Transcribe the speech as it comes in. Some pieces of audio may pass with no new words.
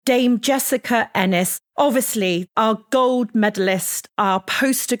Dame Jessica Ennis, obviously our gold medalist, our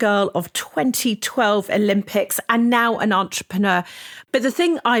poster girl of 2012 Olympics, and now an entrepreneur. But the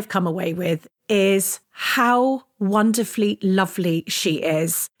thing I've come away with is how wonderfully lovely she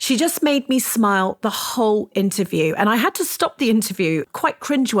is. She just made me smile the whole interview. And I had to stop the interview, quite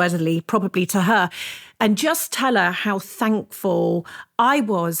cringeworthily, probably to her, and just tell her how thankful I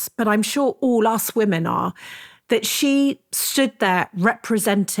was, but I'm sure all us women are, that she stood there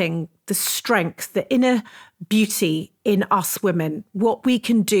representing the strength, the inner beauty in us women, what we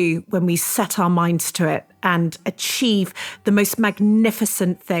can do when we set our minds to it and achieve the most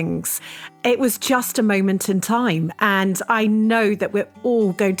magnificent things. It was just a moment in time. And I know that we're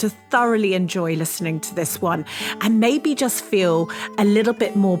all going to thoroughly enjoy listening to this one and maybe just feel a little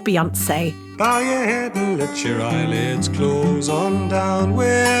bit more Beyonce. Bow your head and let your eyelids close on down.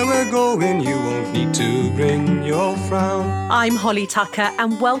 Where we're going, you won't need to bring your frown. I'm Holly Tucker,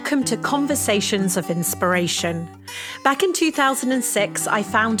 and welcome to Conversations of Inspiration. Back in 2006, I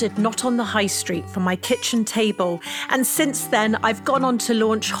founded Not on the High Street from my kitchen table, and since then, I've gone on to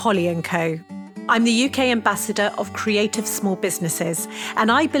launch Holly & Co. I'm the UK ambassador of creative small businesses,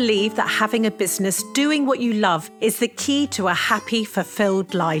 and I believe that having a business doing what you love is the key to a happy,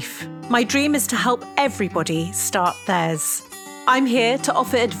 fulfilled life. My dream is to help everybody start theirs. I'm here to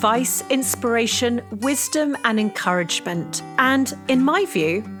offer advice, inspiration, wisdom, and encouragement. And in my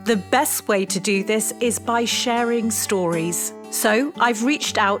view, the best way to do this is by sharing stories. So I've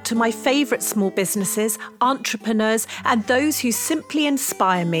reached out to my favourite small businesses, entrepreneurs, and those who simply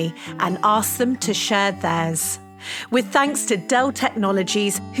inspire me and asked them to share theirs. With thanks to Dell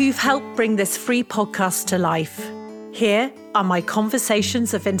Technologies, who've helped bring this free podcast to life. Here are my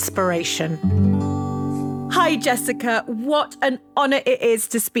conversations of inspiration. Hi, Jessica. What an honour it is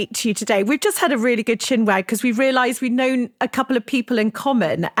to speak to you today. We've just had a really good chinwag because we realised we've known a couple of people in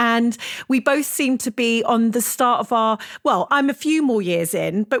common, and we both seem to be on the start of our, well, I'm a few more years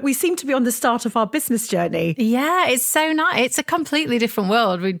in, but we seem to be on the start of our business journey. Yeah, it's so nice. It's a completely different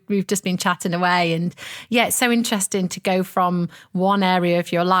world. We've just been chatting away, and yeah, it's so interesting to go from one area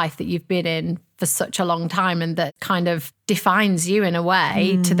of your life that you've been in for such a long time and that kind of defines you in a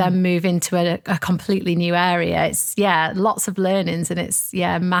way to then move into a completely new area. It's, lots of learnings, and it's,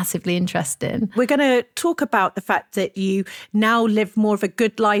 massively interesting. We're going to talk about the fact that you now live more of a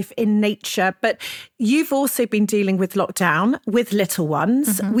good life in nature, but you've also been dealing with lockdown with little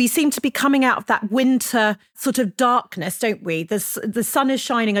ones. Mm-hmm. We seem to be coming out of that winter sort of darkness, don't we? The sun is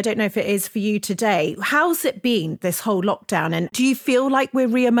shining. I don't know if it is for you today. How's it been, this whole lockdown? And do you feel like we're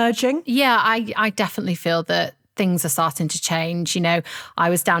re-emerging? Yeah, I definitely feel that things are starting to change. You know, I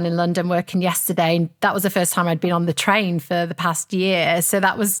was down in London working yesterday, and that was the first time I'd been on the train for the past year. So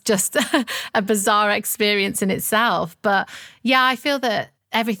that was just a bizarre experience in itself. But yeah, I feel that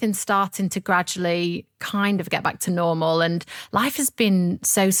everything's starting to gradually kind of get back to normal, and life has been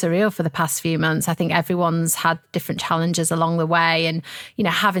so surreal for the past few months. I think everyone's had different challenges along the way, and, you know,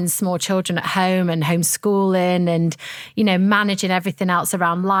 having small children at home and homeschooling and, you know, managing everything else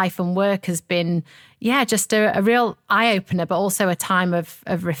around life and work has been, just a real eye-opener, but also a time of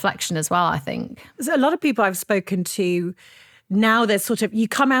reflection as well, I think. So a lot of people I've spoken to, now there's sort of, you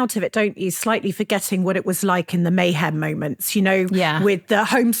come out of it, don't you, slightly forgetting what it was like in the mayhem moments, you know, with the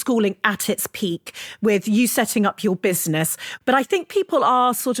homeschooling at its peak, with you setting up your business. But I think people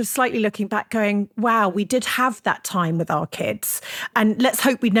are sort of slightly looking back going, wow, we did have that time with our kids, and let's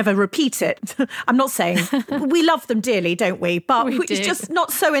hope we never repeat it. I'm not saying we love them dearly, don't we? But it's just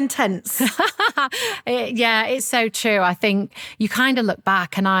not so intense. It's so true. I think you kind of look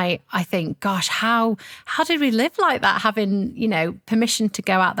back and I think, gosh, how did we live like that, having, you know, permission to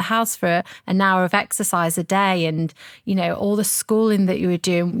go out the house for an hour of exercise a day, and, you know, all the schooling that you were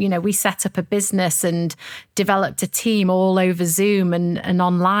doing. You know, we set up a business and developed a team all over Zoom and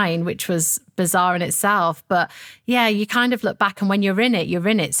online, which was bizarre in itself. But yeah, you kind of look back, and when you're in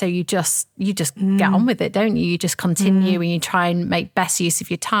it. So you just get on with it, don't you? You just continue and you try and make best use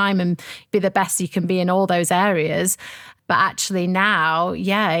of your time and be the best you can be in all those areas. But actually now,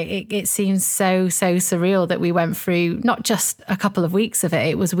 it seems so surreal that we went through not just a couple of weeks of it,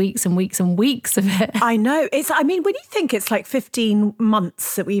 it was weeks and weeks and weeks of it. I know. When you think it's like 15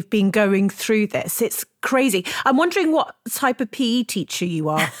 months that we've been going through this, it's crazy. I'm wondering what type of PE teacher you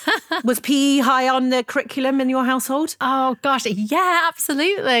are. Was PE high on the curriculum in your household? Oh gosh, yeah,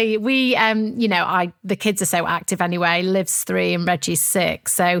 absolutely. We, the kids are so active anyway. Liv's 3 and Reggie's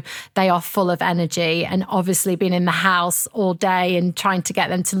 6, so they are full of energy. And obviously, being in the house all day and trying to get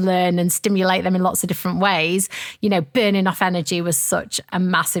them to learn and stimulate them in lots of different ways, burning off energy was such a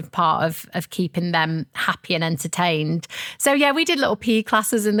massive part of keeping them happy and entertained. So yeah, we did little PE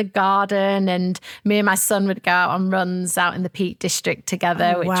classes in the garden, and me and my son would go out on runs out in the Peak District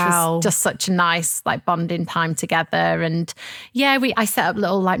together, which was just such a nice bonding time together. And yeah, I set up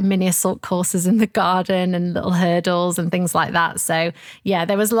little mini assault courses in the garden and little hurdles and things like that. So yeah,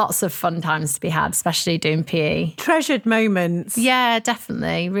 there was lots of fun times to be had, especially doing PE. Treasured moments. Yeah,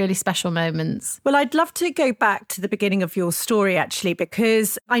 definitely. Really special moments. Well, I'd love to go back to the beginning of your story, actually,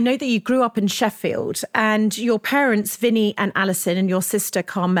 because I know that you grew up in Sheffield and your parents, Vinnie and Alison, and your sister,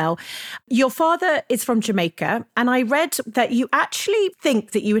 Carmel, your father is from Jamaica. And I read that you actually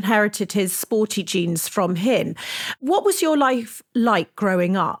think that you inherited his sporty genes from him. What was your life like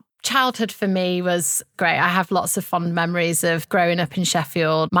growing up? Childhood for me was great. I have lots of fond memories of growing up in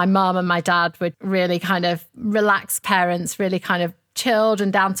Sheffield. My mum and my dad were really kind of relaxed parents, really kind of chilled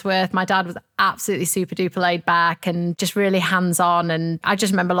and down to earth. My dad was absolutely super duper laid back and just really hands on. And I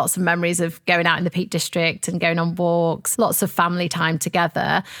just remember lots of memories of going out in the Peak District and going on walks, lots of family time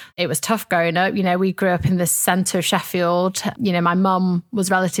together. It was tough growing up. We grew up in the centre of Sheffield. My mum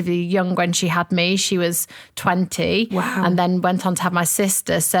was relatively young when she had me. She was 20. Wow. And then went on to have my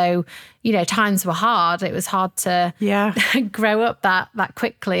sister. So, times were hard. It was hard to grow up that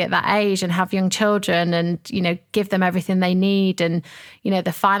quickly at that age and have young children and, give them everything they need. And,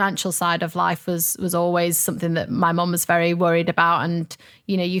 the financial side of life was always something that my mum was very worried about. And,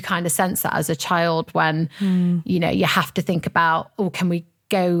 you kind of sense that as a child when, you have to think about, can we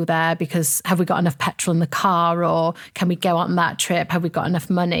go there because have we got enough petrol in the car, or can we go on that trip? Have we got enough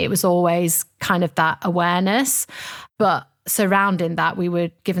money? It was always kind of that awareness. But surrounding that, we were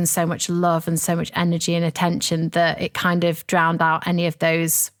given so much love and so much energy and attention that it kind of drowned out any of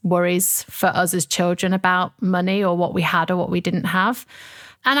those worries for us as children about money or what we had or what we didn't have.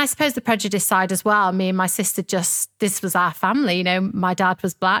 And I suppose the prejudice side as well. Me and my sister this was our family. My dad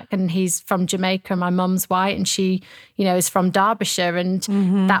was black and he's from Jamaica and my mum's white and she, is from Derbyshire. And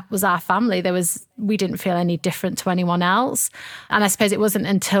that was our family. We didn't feel any different to anyone else. And I suppose it wasn't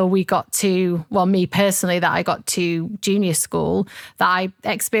until we got to, me personally, that I got to junior school that I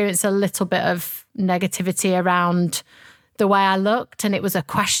experienced a little bit of negativity around the way I looked. And it was a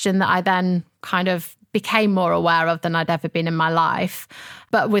question that I then kind of became more aware of than I'd ever been in my life.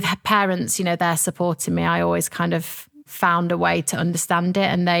 But with parents, they're supporting me. I always kind of found a way to understand it,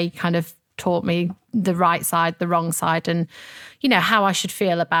 and they kind of taught me the right side, the wrong side, and, how I should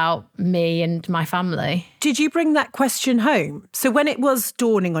feel about me and my family. Did you bring that question home? So when it was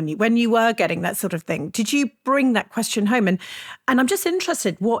dawning on you, when you were getting that sort of thing, did you bring that question home? And I'm just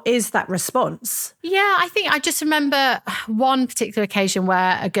interested, what is that response? Yeah, I think I just remember one particular occasion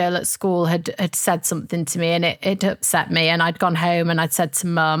where a girl at school had said something to me and it upset me. And I'd gone home and I'd said to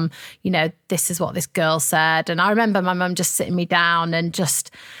mum, this is what this girl said. And I remember my mum just sitting me down and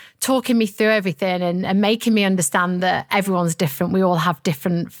just talking me through everything and making me understand that everyone's different. We all have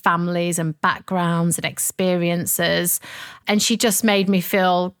different families and backgrounds and experiences. And she just made me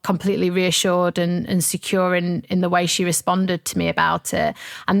feel completely reassured and secure in the way she responded to me about it.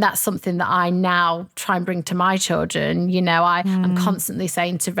 And that's something that I now try and bring to my children. I'm constantly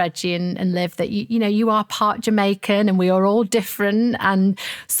saying to Reggie and Liv that, you are part Jamaican and we are all different. And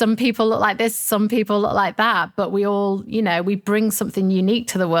some people look like this, some people look like that. But we all, we bring something unique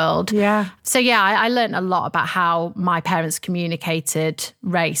to the world. Yeah. So yeah, I learned a lot about how my parents communicated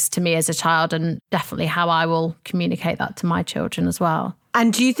race to me as a child, and definitely how I will communicate that to my children as well.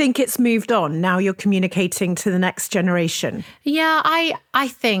 And do you think it's moved on? Now you're communicating to the next generation? Yeah, I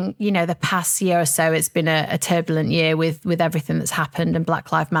think, the past year or so, it's been a turbulent year with everything that's happened and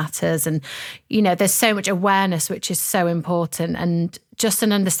Black Lives Matters. And, there's so much awareness, which is so important. And just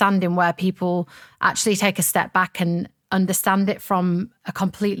an understanding where people actually take a step back and understand it from a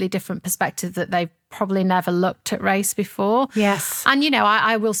completely different perspective that they've probably never looked at race before. Yes. And,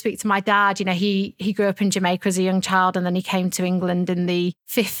 I will speak to my dad. He grew up in Jamaica as a young child, and then he came to England in the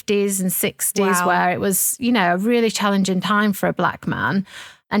 50s and 60s, where it was, a really challenging time for a black man.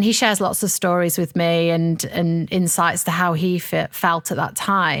 And he shares lots of stories with me and insights to how he felt at that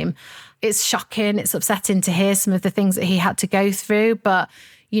time. It's shocking, it's upsetting to hear some of the things that he had to go through, but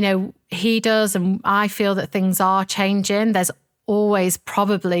he does, and I feel that things are changing. There's always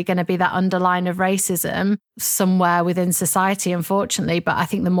probably going to be that underline of racism, somewhere within society, unfortunately. But I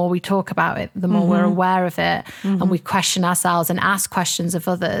think the more we talk about it, the more we're aware of it, and we question ourselves and ask questions of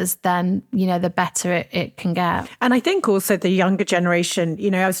others, then, the better it can get. And I think also the younger generation,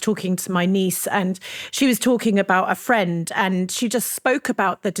 I was talking to my niece and she was talking about a friend and she just spoke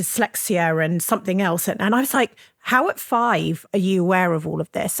about the dyslexia and something else. And I was like, how at 5 are you aware of all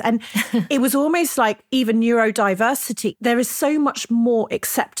of this? And it was almost like even neurodiversity. There is so much more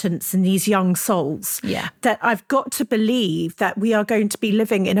acceptance in these young souls that I've got to believe that we are going to be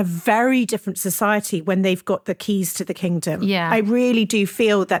living in a very different society when they've got the keys to the kingdom. Yeah. I really do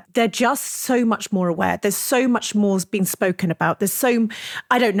feel that they're just so much more aware. There's so much more being spoken about.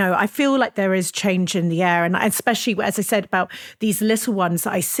 I don't know, I feel like there is change in the air. And especially, as I said, about these little ones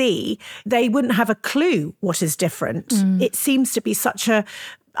that I see, they wouldn't have a clue what is different. It seems to be such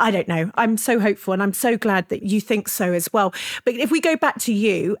I don't know. I'm so hopeful and I'm so glad that you think so as well. But if we go back to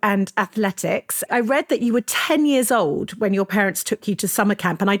you and athletics, I read that you were 10 years old when your parents took you to summer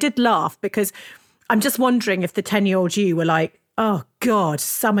camp. And I did laugh because I'm just wondering if the 10-year-old you were like, oh God,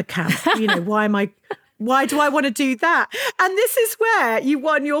 summer camp, why do I want to do that? And this is where you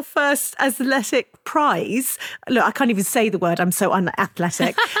won your first athletic prize. Look, I can't even say the word. I'm so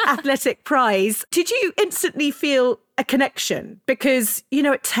unathletic. Athletic prize. Did you instantly feel a connection? Because,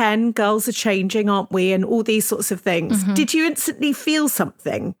 at 10, girls are changing, aren't we? And all these sorts of things. Did you instantly feel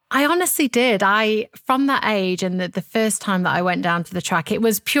something? I honestly did. From that age and the first time that I went down to the track, it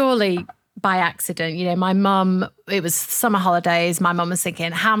was purely by accident. My mum, it was summer holidays. My mum was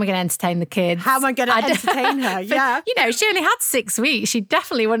thinking, how am I going to entertain the kids? How am I going to entertain her? Yeah. She only had 6 weeks. She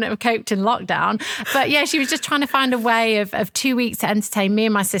definitely wouldn't have coped in lockdown. But yeah, she was just trying to find a way of 2 weeks to entertain me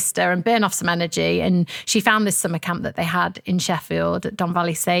and my sister and burn off some energy. And she found this summer camp that they had in Sheffield at Don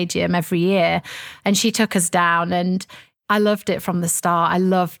Valley Stadium every year. And she took us down and I loved it from the start. I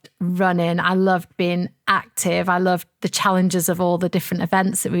loved running. I loved being active. I loved the challenges of all the different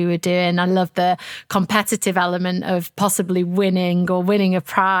events that we were doing. I loved the competitive element of possibly winning or winning a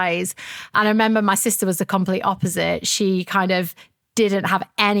prize. And I remember my sister was the complete opposite. She kind of didn't have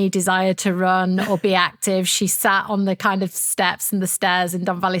any desire to run or be active. She sat on the kind of steps and the stairs in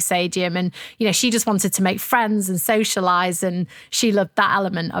Don Valley Stadium and, she just wanted to make friends and socialise and she loved that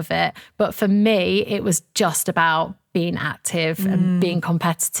element of it. But for me, it was just about being active and being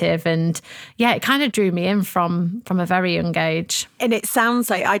competitive. And yeah, it kind of drew me in from a very young age. And it sounds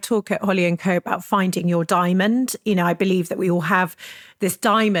like I talk at Holly & Co about finding your diamond. I believe that we all have this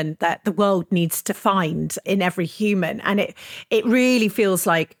diamond that the world needs to find in every human. And it really feels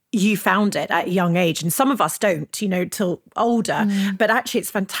like you found it at a young age. And some of us don't, till older. But actually,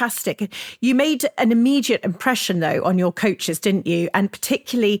 it's fantastic. You made an immediate impression, though, on your coaches, didn't you? And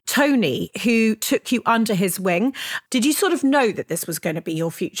particularly Tony, who took you under his wing. Did you sort of know that this was going to be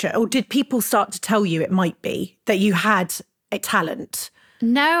your future? Or did people start to tell you it might be, that you had a talent?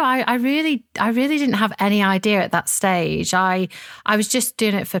 No, I really didn't have any idea at that stage. I was just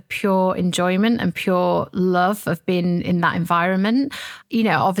doing it for pure enjoyment and pure love of being in that environment.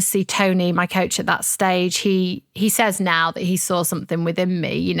 Obviously Tony, my coach at that stage, he says now that he saw something within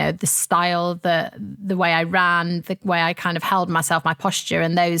me, the style, the way I ran, the way I kind of held myself, my posture,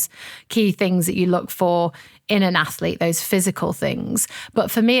 and those key things that you look for in an athlete, those physical things.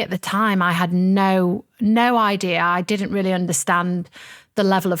 But for me at the time, I had no idea. I didn't really understand the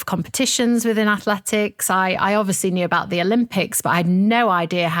level of competitions within athletics. I obviously knew about the Olympics, but I had no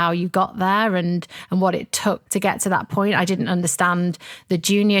idea how you got there and what it took to get to that point. I didn't understand the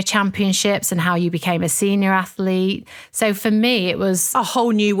junior championships and how you became a senior athlete. So for me, it was a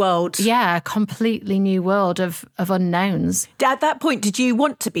whole new world. Yeah, a completely new world of unknowns. At that point, did you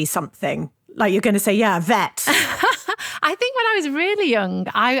want to be something? Like you're going to say, yeah, a vet. I think when I was really young,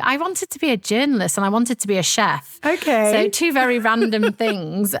 I wanted to be a journalist and I wanted to be a chef. Okay. So 2 very random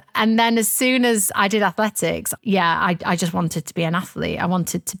things. And then as soon as I did athletics, I just wanted to be an athlete. I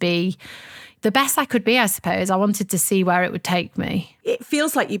wanted to be the best I could be, I suppose. I wanted to see where it would take me. It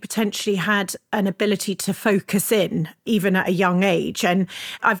feels like you potentially had an ability to focus in even at a young age. And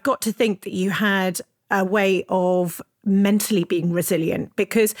I've got to think that you had a way of mentally being resilient,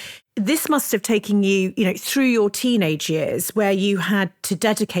 because this must have taken you, through your teenage years where you had to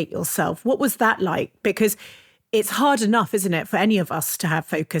dedicate yourself. What was that like? Because it's hard enough, isn't it, for any of us to have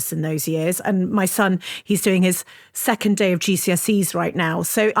focus in those years. And my son, he's doing his second day of GCSEs right now.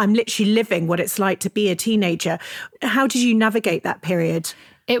 So I'm literally living what it's like to be a teenager. How did you navigate that period?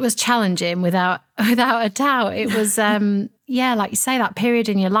 It was challenging without a doubt. It was, yeah, like you say, that period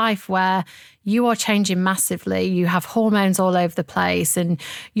in your life where you are changing massively. You have hormones all over the place and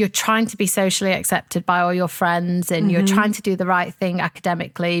you're trying to be socially accepted by all your friends and you're trying to do the right thing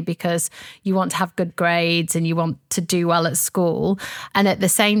academically because you want to have good grades and you want to do well at school. And at the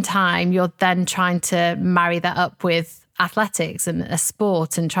same time, you're then trying to marry that up with athletics and a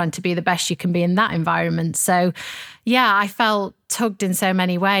sport and trying to be the best you can be in that environment. So yeah, I felt tugged in so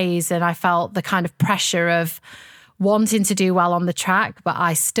many ways and I felt the kind of pressure of wanting to do well on the track, but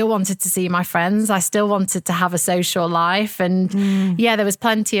I still wanted to see my friends. I still wanted to have a social life. And yeah, there was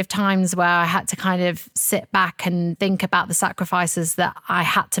plenty of times where I had to kind of sit back and think about the sacrifices that I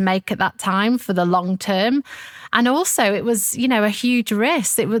had to make at that time for the long term. And also it was, you know, a huge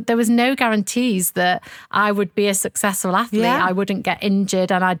risk. There was no guarantees that I would be a successful athlete. Yeah. I wouldn't get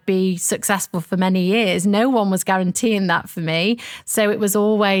injured and I'd be successful for many years. No one was guaranteeing that for me. So it was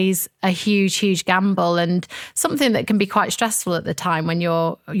always a huge, huge gamble and something that can be quite stressful at the time when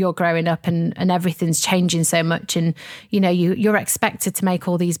you're growing up and everything's changing so much. And, you know, you're expected to make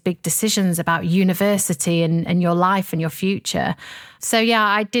all these big decisions about university and your life and your future. So yeah,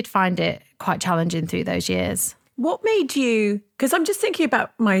 I did find it quite challenging through those years. What made you, because I'm just thinking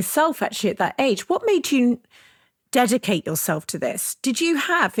about myself actually at that age, what made you dedicate yourself to this? Did you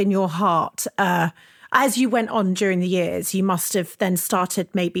have in your heart, as you went on during the years, you must have then started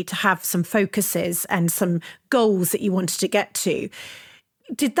maybe to have some focuses and some goals that you wanted to get to.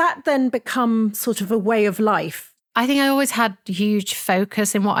 Did that then become sort of a way of life? I think I always had huge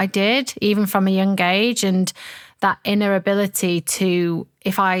focus in what I did, even from a young age, and that inner ability to,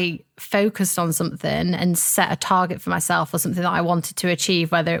 if I focused on something and set a target for myself or something that I wanted to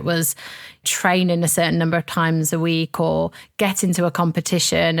achieve, whether it was training a certain number of times a week or get into a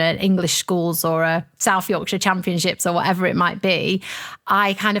competition at English schools or a South Yorkshire Championships or whatever it might be,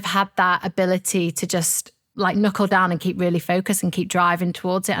 I kind of had that ability to just like knuckle down and keep really focused and keep driving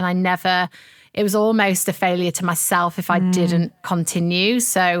towards it. And it was almost a failure to myself if I didn't continue.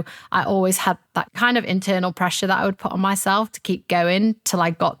 So I always had that kind of internal pressure that I would put on myself to keep going till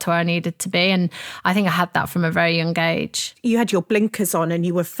I got to where I needed to be. And I think I had that from a very young age. You had your blinkers on and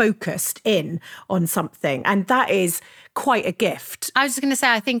you were focused in on something. And that is quite a gift. I was just going to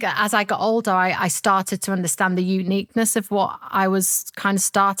say, I think as I got older, I started to understand the uniqueness of what I was kind of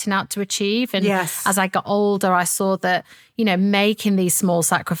starting out to achieve. And as I got older, I saw that, you know, making these small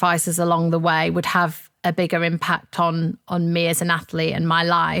sacrifices along the way would have a bigger impact on me as an athlete and my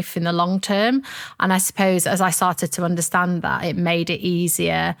life in the long term. And I suppose as I started to understand that, it made it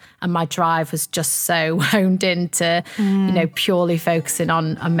easier and my drive was just so honed into, you know, purely focusing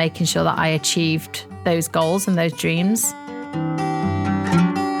on making sure that I achieved those goals and those dreams.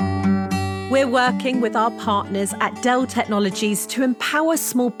 We're working with our partners at Dell Technologies to empower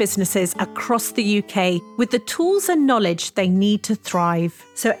small businesses across the UK with the tools and knowledge they need to thrive.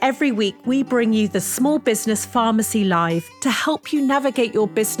 So every week we bring you the Small Business Pharmacy Live to help you navigate your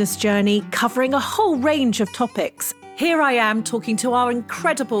business journey, covering a whole range of topics. Here I am talking to our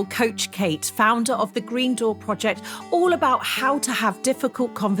incredible coach, Kate, founder of the Green Door Project, all about how to have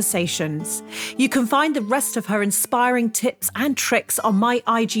difficult conversations. You can find the rest of her inspiring tips and tricks on my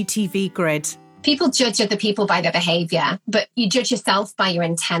IGTV grid. People judge other people by their behaviour, but you judge yourself by your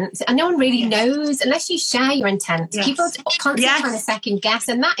intent. And no one really knows unless you share your intent. People are constantly trying to second guess.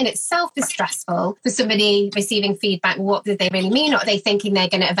 And that in itself is stressful for somebody receiving feedback. What did they really mean? Or are they thinking they're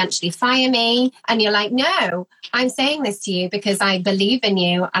going to eventually fire me? And you're like, no, I'm saying this to you because I believe in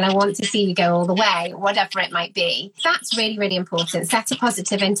you and I want to see you go all the way, whatever it might be. That's really, really important. Set a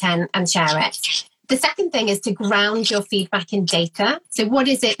positive intent and share it. The second thing is to ground your feedback in data. So what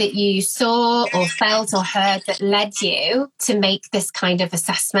is it that you saw or felt or heard that led you to make this kind of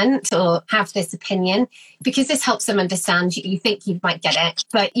assessment or have this opinion? Because this helps them understand. You think you might get it,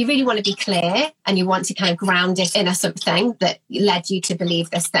 but you really want to be clear and you want to kind of ground it in something that led you to believe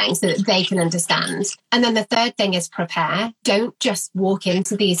this thing so that they can understand. And then the third thing is prepare. Don't just walk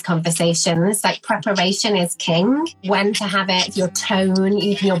into these conversations. Like preparation is king. When to have it, your tone,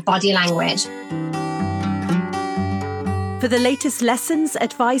 even your body language. For the latest lessons,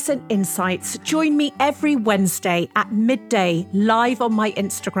 advice and insights, join me every Wednesday at midday live on my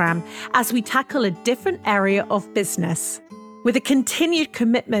Instagram as we tackle a different area of business. With a continued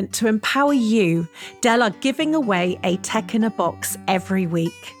commitment to empower you, Dell are giving away a tech in a box every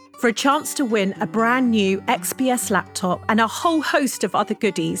week. For a chance to win a brand new XPS laptop and a whole host of other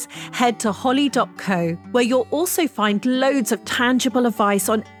goodies, head to holly.co, where you'll also find loads of tangible advice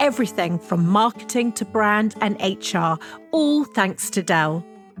on everything from marketing to brand and HR, all thanks to Dell.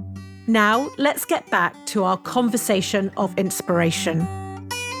 Now, let's get back to our conversation of inspiration.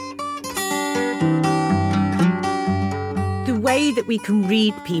 way that we can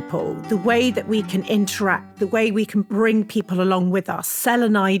read people, the way that we can interact, the way we can bring people along with us, sell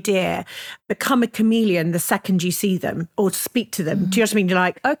an idea, become a chameleon the second you see them or speak to them. Do you know what I mean? You're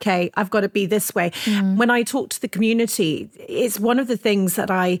like, okay, I've got to be this way. When I talk to the community, it's one of the things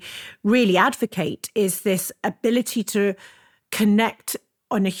that I really advocate is this ability to connect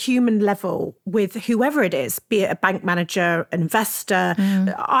on a human level with whoever it is, be it a bank manager, an investor.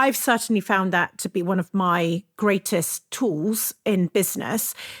 I've certainly found that to be one of my greatest tools in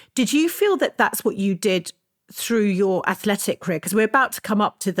business. Did you feel that that's what you did through your athletic career? Because we're about to come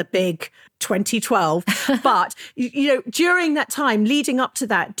up to the big 2012. But, during that time leading up to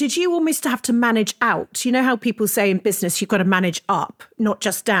that, did you almost have to manage out? You know how people say in business, you've got to manage up, not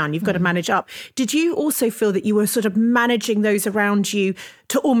just down. You've got to manage up. Did you also feel that you were sort of managing those around you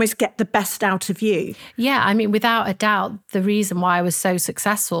to almost get the best out of you? Yeah, I mean, without a doubt, the reason why I was so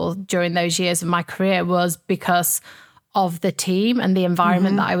successful during those years of my career was because of the team and the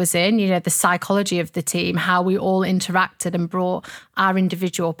environment that I was in, the psychology of the team, how we all interacted and brought our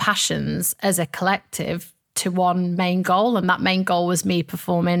individual passions as a collective to one main goal. And that main goal was me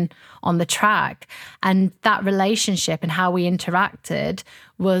performing on the track. And that relationship and how we interacted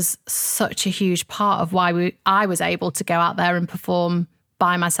was such a huge part of why I was able to go out there and perform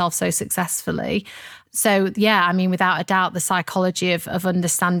by myself so successfully. So, yeah, I mean, without a doubt, the psychology of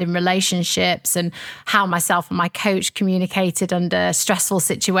understanding relationships and how myself and my coach communicated under stressful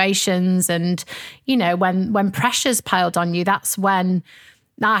situations. And, when pressures piled on you, that's when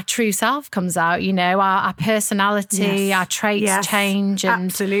our true self comes out, our personality, our traits change. And,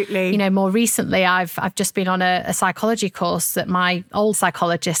 absolutely. More recently, I've just been on a psychology course that my old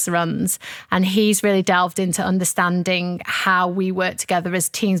psychologist runs, and he's really delved into understanding how we work together as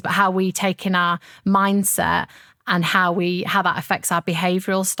teams, but how we take in our mindset and how that affects our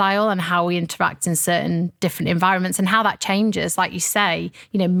behavioural style and how we interact in certain different environments and how that changes, like you say,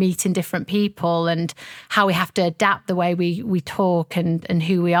 meeting different people and how we have to adapt the way we talk and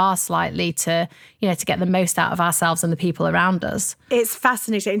who we are slightly to get the most out of ourselves and the people around us. It's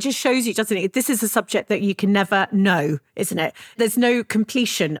fascinating. It just shows you, doesn't it? This is a subject that you can never know, isn't it? There's no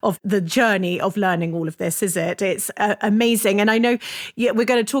completion of the journey of learning all of this, is it? It's amazing. And I know we're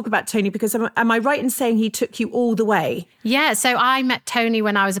going to talk about Tony because am I right in saying he took you all the way? Yeah. So I met Tony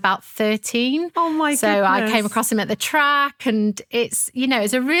when I was about 13. Oh my goodness. So I came across him at the track, and it's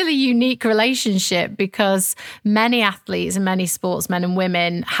a really unique relationship because many athletes and many sportsmen and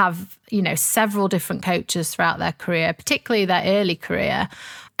women have several different coaches throughout their career, particularly their early career.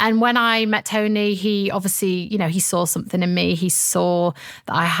 And when I met Tony, he obviously, he saw something in me. He saw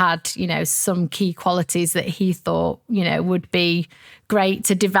that I had, some key qualities that he thought, would be great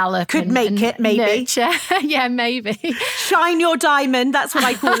to develop. Could make it, maybe. Nurture. Yeah, maybe. Shine your diamond. That's what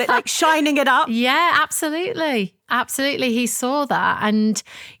I call it, like shining it up. Yeah, absolutely. Absolutely. He saw that. And,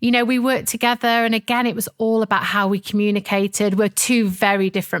 we worked together. And again, it was all about how we communicated. We're two very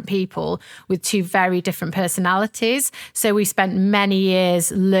different people with two very different personalities. So we spent many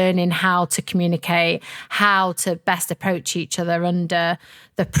years learning how to communicate, how to best approach each other under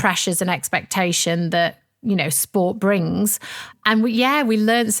the pressures and expectation that sport brings. And we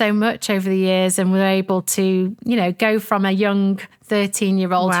learned so much over the years, and we were able to, go from a young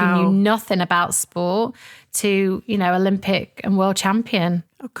 13-year-old who knew nothing about sport to, Olympic and world champion.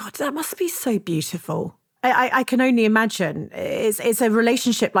 Oh God, that must be so beautiful. I can only imagine. It's a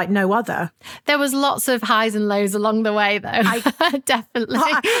relationship like no other. There was lots of highs and lows along the way, though. Definitely.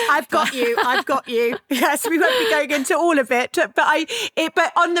 I've got you. Yes, we won't be going into all of it.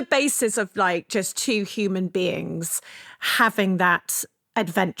 But on the basis of like just two human beings having that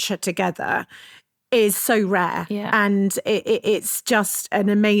adventure together is so rare. Yeah. And it's just an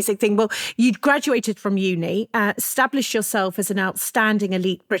amazing thing. Well, you graduated from uni, established yourself as an outstanding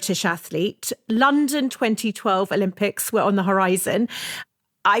elite British athlete. London 2012 Olympics were on the horizon.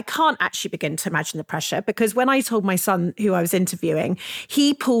 I can't actually begin to imagine the pressure because when I told my son who I was interviewing,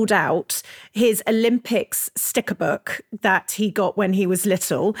 he pulled out his Olympics sticker book that he got when he was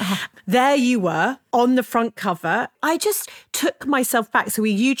little. There you were on the front cover. I just took myself back. So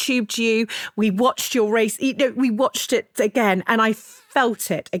we YouTubed you, we watched your race, we watched it again and I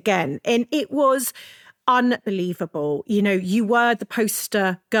felt it again. And it was unbelievable. You were the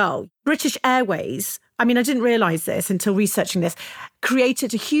poster girl. British Airways, I mean, I didn't realise this until researching this,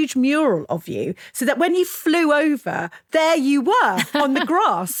 created a huge mural of you so that when you flew over, there you were on the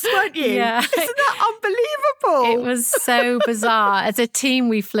grass, weren't you? Yeah. Isn't that unbelievable? It was so bizarre. As a team,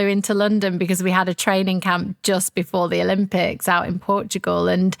 we flew into London because we had a training camp just before the Olympics out in Portugal.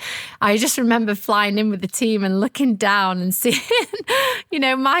 And I just remember flying in with the team and looking down and seeing,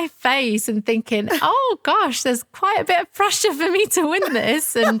 my face and thinking, oh gosh, there's quite a bit of pressure for me to win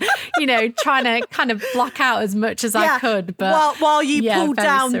this. And, trying to kind of block out as much as I could. But while you pull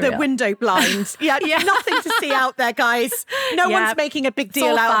down surreal. the window blinds. Nothing to see out there, guys. No one's making a big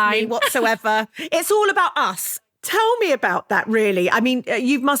deal out of me whatsoever. It's all about us. Tell me about that, really. I mean,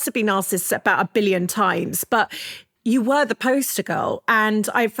 you must have been asked this about 1 billion times, but you were the poster girl. And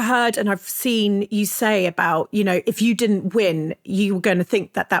I've heard and I've seen you say about, if you didn't win, you were going to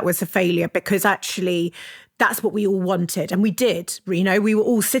think that was a failure, because actually that's what we all wanted. And we did, we were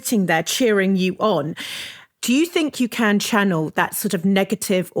all sitting there cheering you on. Do you think you can channel that sort of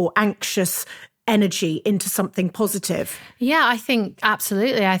negative or anxious energy into something positive? Yeah, I think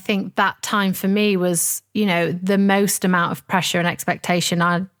absolutely. I think that time for me was, the most amount of pressure and expectation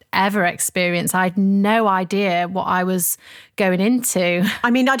I'd ever experienced. I had no idea what I was going into.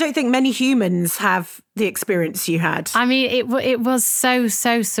 I mean, I don't think many humans have the experience you had. I mean, it was so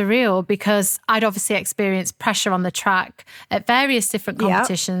surreal, because I'd obviously experienced pressure on the track at various different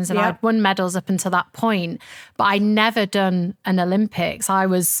competitions and I'd won medals up until that point, but I'd never done an Olympics. I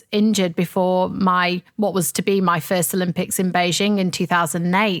was injured before what was to be my first Olympics in Beijing in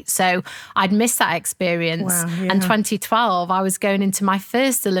 2008. So I'd missed that experience. Wow, yeah. And 2012, I was going into my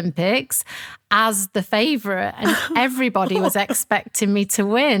first Olympics as the favourite, and everybody was expecting me to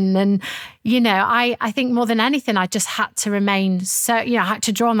win. And, I think more than anything, I just had to remain I had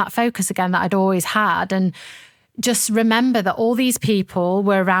to draw on that focus again that I'd always had, and just remember that all these people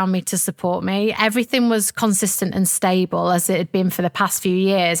were around me to support me. Everything was consistent and stable as it had been for the past few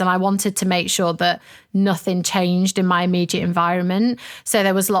years. And I wanted to make sure that nothing changed in my immediate environment. So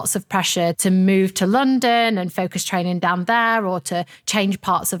there was lots of pressure to move to London and focus training down there, or to change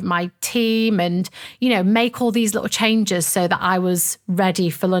parts of my team and, make all these little changes so that I was ready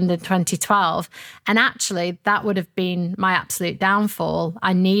for London 2012. And actually, that would have been my absolute downfall.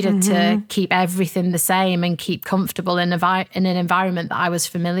 I needed to keep everything the same and keep comfortable in an environment that I was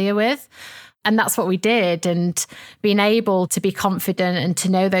familiar with. And that's what we did. And being able to be confident and to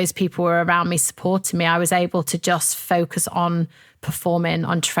know those people were around me supporting me, I was able to just focus on performing,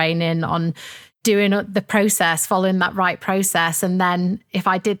 on training, on doing the process, following that right process. And then if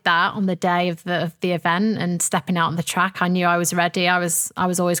I did that on the day of the event and stepping out on the track, I knew I was ready. I was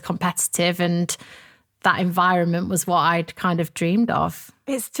always competitive, and that environment was what I'd kind of dreamed of.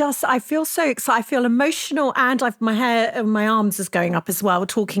 It's just, I feel so excited. I feel emotional, and my hair and my arms is going up as well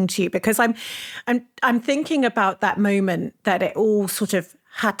talking to you, because I'm thinking about that moment that it all sort of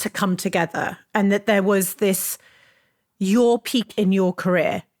had to come together, and that there was your peak in your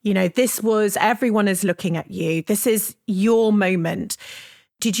career. This was, everyone is looking at you. This is your moment.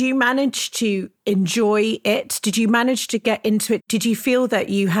 Did you manage to enjoy it? Did you manage to get into it? Did you feel that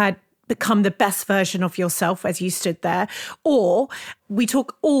you had become the best version of yourself as you stood there? Or we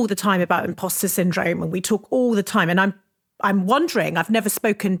talk all the time about imposter syndrome, and we talk all the time. And I'm wondering, I've never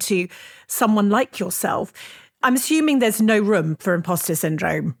spoken to someone like yourself. I'm assuming there's no room for imposter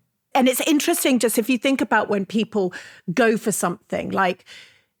syndrome. And it's interesting, just if you think about when people go for something, like,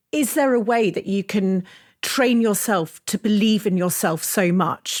 is there a way that you can train yourself to believe in yourself so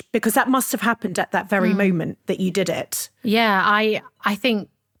much? Because that must have happened at that very moment that you did it. Yeah, I think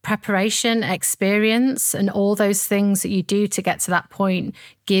preparation, experience, and all those things that you do to get to that point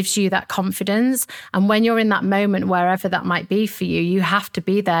gives you that confidence. And when you're in that moment, wherever that might be for you, you have to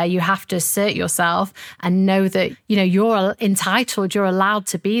be there. You have to assert yourself and know that, you're entitled, you're allowed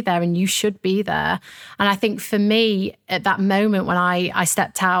to be there, and you should be there. And I think for me, at that moment when I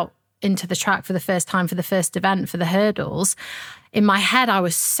stepped out into the track for the first time, for the first event, for the hurdles, in my head, I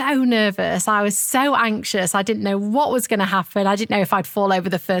was so nervous. I was so anxious. I didn't know what was going to happen. I didn't know if I'd fall over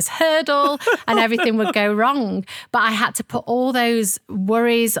the first hurdle and everything would go wrong. But I had to put all those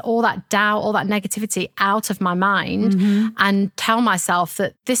worries, all that doubt, all that negativity out of my mind and tell myself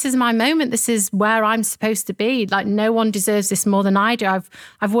that this is my moment. This is where I'm supposed to be. Like, no one deserves this more than I do.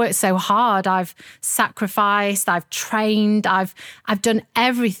 I've worked so hard. I've sacrificed. I've trained. I've done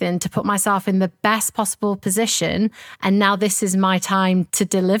everything to put myself in the best possible position. And now this is my time to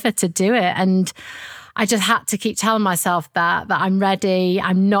deliver, to do it. And I just had to keep telling myself that I'm ready,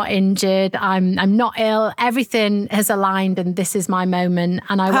 I'm not injured, I'm not ill, everything has aligned and this is my moment.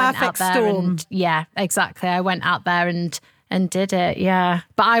 And I went out there storm. and yeah, exactly. I went out there and and did it. Yeah.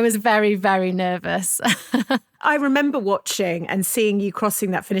 But I was very, very nervous. I remember watching and seeing you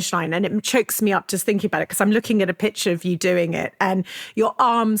crossing that finish line, and it chokes me up just thinking about it, because I'm looking at a picture of you doing it and your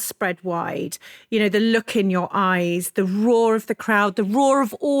arms spread wide, you know, the look in your eyes, the roar of the crowd, the roar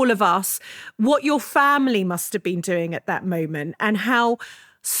of all of us, what your family must have been doing at that moment, and how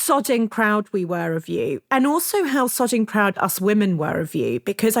sodding proud we were of you, and also how sodding proud us women were of you.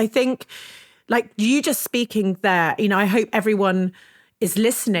 Because I think, like you just speaking there, you know, I hope everyone is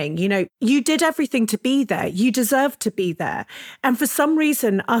listening, you know, you did everything to be there. You deserve to be there. And for some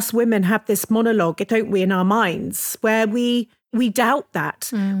reason, us women have this monologue, don't we, in our minds, where we doubt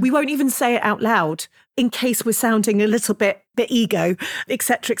that. We won't even say it out loud in case we're sounding a little bit ego, et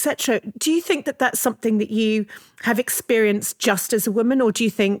cetera, et cetera. Do you think that that's something that you have experienced just as a woman, or do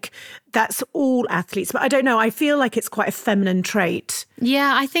you think that's all athletes? But I don't know. I feel like it's quite a feminine trait.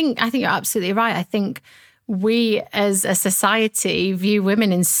 Yeah, I think you're absolutely right. I think we as a society view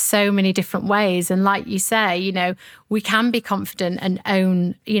women in so many different ways. And like you say, you know, we can be confident and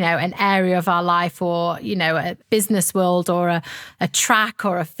own, you know, an area of our life, or, you know, a business world, or a track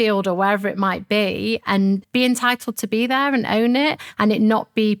or a field, or wherever it might be, and be entitled to be there and own it, and it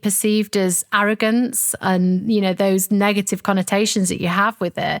not be perceived as arrogance and, you know, those negative connotations that you have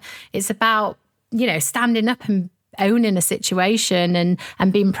with it. It's about, you know, standing up and owning a situation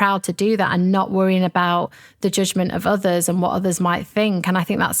and being proud to do that, and not worrying about the judgment of others and what others might think. And I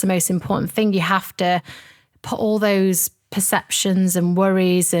think that's the most important thing. You have to put all those perceptions and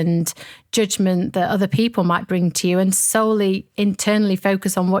worries and judgment that other people might bring to you, and solely internally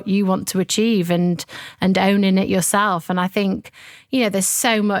focus on what you want to achieve and owning it yourself. And I think, you know, there's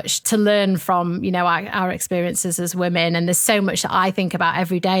so much to learn from, you know, our experiences as women. And there's so much that I think about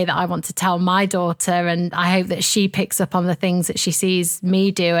every day that I want to tell my daughter. And I hope that she picks up on the things that she sees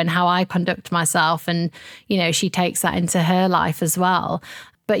me do and how I conduct myself. And, you know, she takes that into her life as well.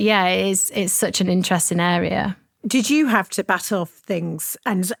 But yeah, it's such an interesting area. Did you have to bat off things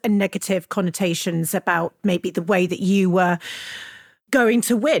and negative connotations about maybe the way that you were going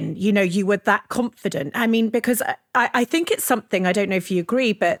to win? You know, you were that confident. I mean, because I think it's something, I don't know if you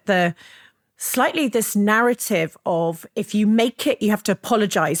agree, but this narrative of, if you make it, you have to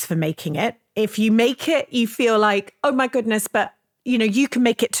apologize for making it. If you make it, you feel like, oh my goodness, but you know, you can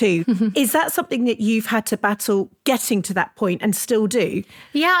make it too. Is that something that you've had to battle getting to that point and still do?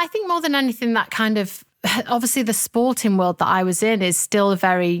 Yeah, I think more than anything, that kind of, obviously the sporting world that I was in is still a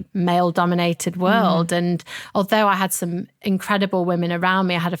very male-dominated world. And although I had some incredible women around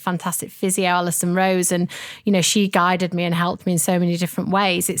me, I had a fantastic physio, Alison Rose, and, you know, she guided me and helped me in so many different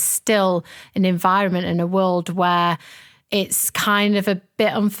ways. It's still an environment and a world where it's kind of a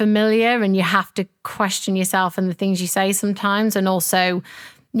bit unfamiliar, and you have to question yourself and the things you say sometimes. And also,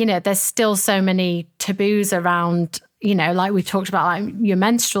 you know, there's still so many taboos around, you know, like we talked about, like your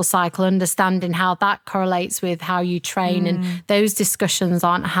menstrual cycle, understanding how that correlates with how you train. And those discussions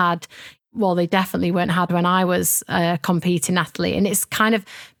aren't had, well, they definitely weren't had when I was a competing athlete. And it's kind of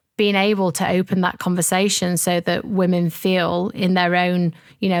being able to open that conversation so that women feel in their own,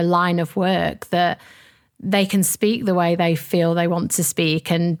 you know, line of work that they can speak the way they feel they want to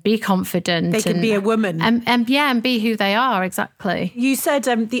speak and be confident. They can be a woman. And be who they are, exactly. You said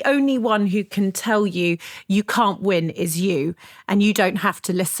the only one who can tell you you can't win is you, and you don't have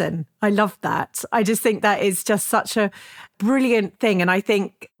to listen. I love that. I just think that is just such a brilliant thing. And I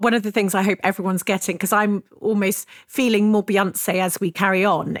think one of the things I hope everyone's getting, because I'm almost feeling more Beyonce as we carry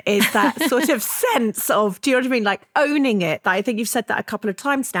on, is that sort of sense of, do you know what I mean? Like owning it. I think you've said that a couple of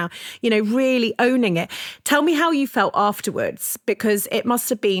times now, you know, really owning it. Tell me how you felt afterwards, because it must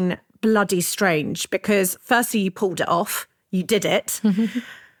have been bloody strange, because firstly you pulled it off, you did it.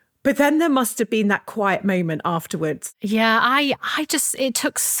 But then there must have been that quiet moment afterwards. Yeah, I just, it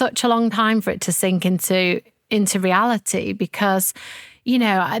took such a long time for it to sink into reality, because, you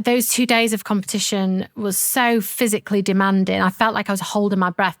know, those 2 days of competition was so physically demanding. I felt like I was holding my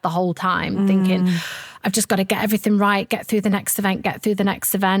breath the whole time, thinking, I've just got to get everything right, get through the next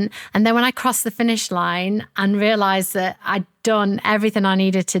event. And then when I crossed the finish line and realised that I'd done everything I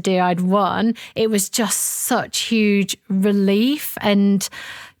needed to do, I'd won, it was just such huge relief and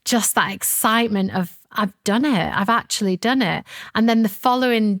just that excitement of, I've done it. I've actually done it. And then the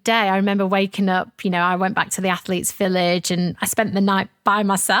following day, I remember waking up, you know, I went back to the athletes' village and I spent the night by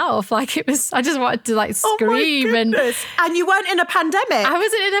myself. Like it was, I just wanted to like scream. Oh my goodness. And you weren't in a pandemic. I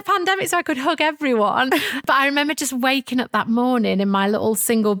wasn't in a pandemic, so I could hug everyone. But I remember just waking up that morning in my little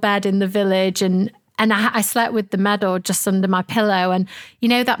single bed in the village, and I slept with the medal just under my pillow. And you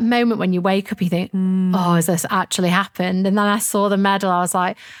know, that moment when you wake up, you think, oh, has this actually happened? And then I saw the medal, I was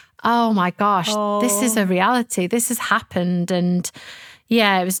like, oh my gosh, this is a reality. This has happened. And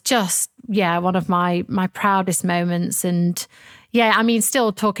yeah, it was just, one of my proudest moments. And yeah, I mean,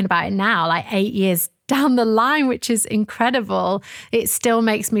 still talking about it now, like 8 years down the line, which is incredible. It still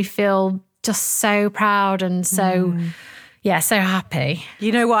makes me feel just so proud and so, so happy.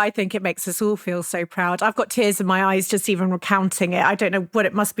 You know what? I think it makes us all feel so proud. I've got tears in my eyes just even recounting it. I don't know what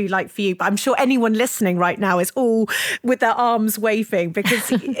it must be like for you, but I'm sure anyone listening right now is all with their arms waving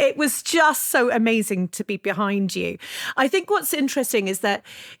because it was just so amazing to be behind you. I think what's interesting is that,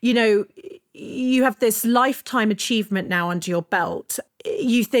 you know, you have this lifetime achievement now under your belt.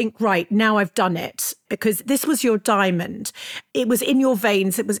 You think, right, now I've done it because this was your diamond. It was in your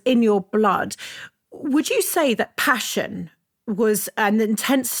veins. It was in your blood. Would you say that passion was, and the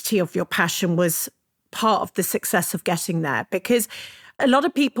intensity of your passion was part of the success of getting there? Because a lot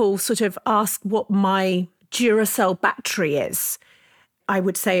of people sort of ask what my Duracell battery is. I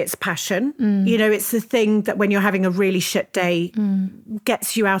would say it's passion. You know, it's the thing that when you're having a really shit day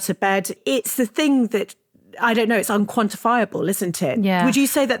gets you out of bed. It's the thing that, I don't know, it's unquantifiable, isn't it? Yeah. Would you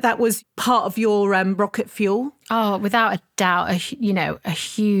say that that was part of your rocket fuel? Oh, without a doubt, a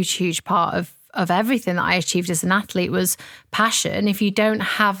huge, huge part of everything that I achieved as an athlete was passion. If you don't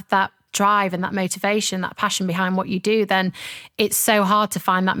have that drive and that motivation, that passion behind what you do, then it's so hard to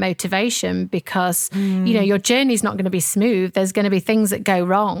find that motivation because, you know, your journey's not going to be smooth. There's going to be things that go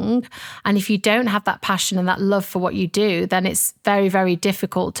wrong. And if you don't have that passion and that love for what you do, then it's very, very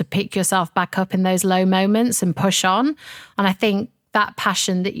difficult to pick yourself back up in those low moments and push on. And I think that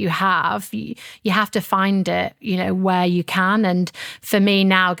passion that you have to find it, you know, where you can. And for me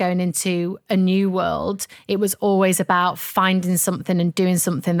now going into a new world, it was always about finding something and doing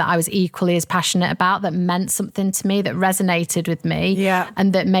something that I was equally as passionate about, that meant something to me, that resonated with me,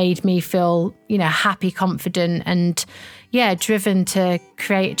 and that made me feel, you know, happy, confident, and driven to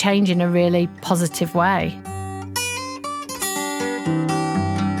create change in a really positive way.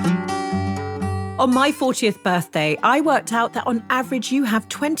 On my 40th birthday, I worked out that on average you have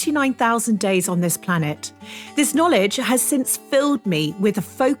 29,000 days on this planet. This knowledge has since filled me with a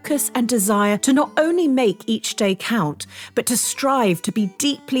focus and desire to not only make each day count, but to strive to be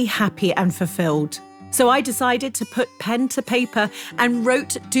deeply happy and fulfilled. So I decided to put pen to paper and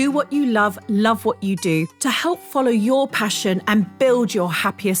wrote Do What You Love, Love What You Do to help follow your passion and build your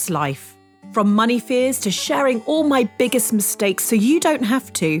happiest life. From money fears to sharing all my biggest mistakes so you don't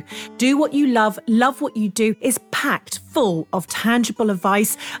have to, Do What You Love, Love What You Do is packed full of tangible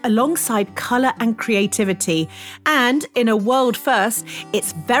advice alongside colour and creativity. And in a world first,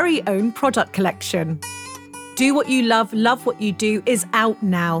 its very own product collection. Do What You Love, Love What You Do is out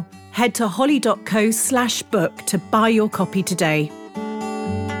now. Head to holly.co/book to buy your copy today.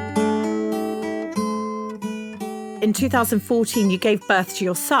 In 2014, you gave birth to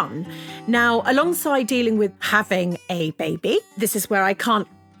your son. Now, alongside dealing with having a baby, this is where I can't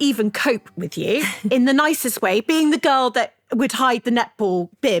even cope with you in the nicest way, being the girl that would hide the netball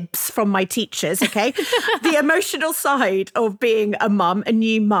bibs from my teachers, okay? The emotional side of being a mum, a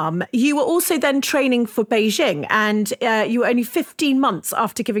new mum. You were also then training for Beijing, and you were only 15 months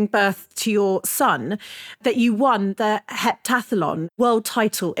after giving birth to your son that you won the heptathlon world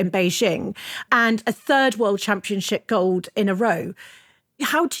title in Beijing and a third world championship gold in a row.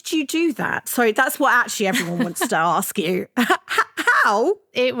 How did you do that? Sorry, that's what actually everyone wants to ask you. How?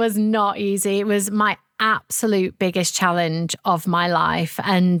 It was not easy. It was my absolute biggest challenge of my life.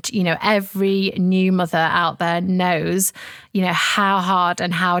 And, you know, every new mother out there knows, you know, how hard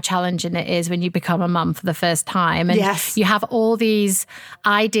and how challenging it is when you become a mum for the first time. And you have all these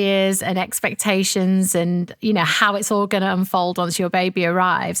ideas and expectations and, you know, how it's all going to unfold once your baby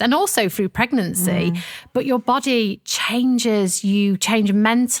arrives and also through pregnancy. But your body changes, you change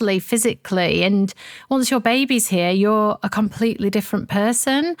mentally, physically. And once your baby's here, you're a completely different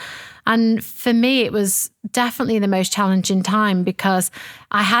person. And for me, it was definitely the most challenging time because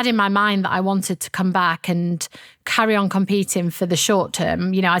I had in my mind that I wanted to come back and carry on competing for the short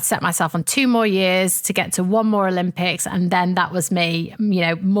term. You know, I'd set myself on 2 more years to get to 1 more Olympics. And then that was me, you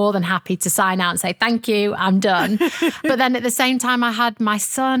know, more than happy to sign out and say, thank you, I'm done. But then at the same time, I had my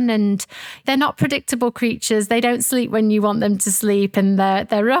son and they're not predictable creatures. They don't sleep when you want them to sleep and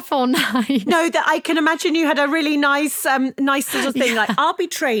they're rough all night. No, that I can imagine you had a really nice little thing. Like, I'll be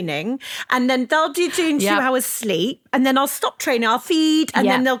training and then they'll do 2 hours sleep and then I'll stop training, I'll feed and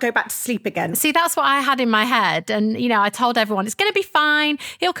then they'll go back to sleep again. See, that's what I had in my head. And, I told everyone, it's going to be fine.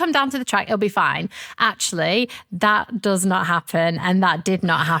 He'll come down to the track. It'll be fine. Actually, that does not happen. And that did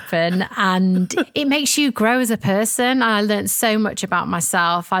not happen. And it makes you grow as a person. I learned so much about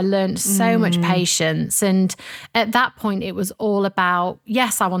myself. I learned so much patience. And at that point, it was all about,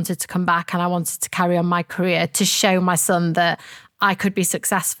 yes, I wanted to come back and I wanted to carry on my career to show my son that I could be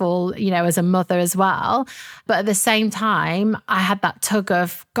successful, as a mother as well. But at the same time, I had that tug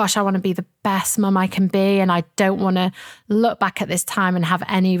of, gosh, I want to be the best mum I can be. And I don't want to look back at this time and have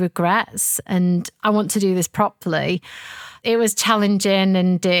any regrets. And I want to do this properly. It was challenging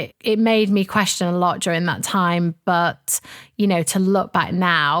and it made me question a lot during that time. But, to look back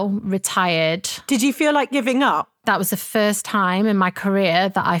now, retired. Did you feel like giving up? That was the first time in my career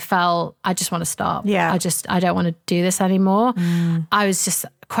that I felt, I just want to stop. Yeah. I don't want to do this anymore. I was just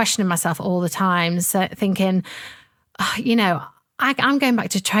questioning myself all the time, so thinking, I'm going back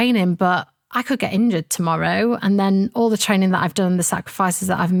to training, but I could get injured tomorrow. And then all the training that I've done, the sacrifices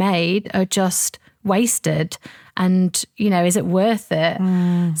that I've made are just wasted. And, is it worth it?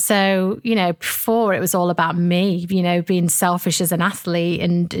 So, before it was all about me, being selfish as an athlete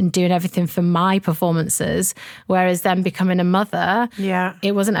and doing everything for my performances. Whereas then becoming a mother,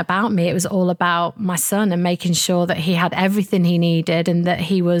 it wasn't about me. It was all about my son and making sure that he had everything he needed and that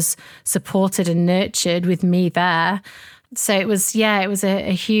he was supported and nurtured with me there. So it was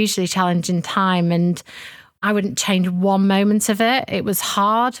a hugely challenging time. And I wouldn't change one moment of it. It was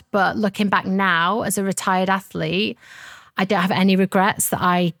hard, but looking back now as a retired athlete, I don't have any regrets that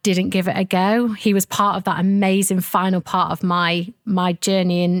I didn't give it a go. He was part of that amazing final part of my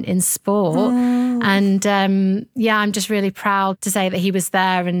journey in sport. And I'm just really proud to say that he was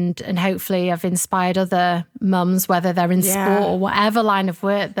there and hopefully I've inspired other mums, whether they're in sport or whatever line of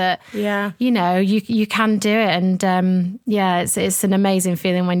work that, you can do it. And it's an amazing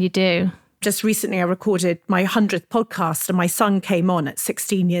feeling when you do. Just recently, I recorded my 100th podcast and my son came on at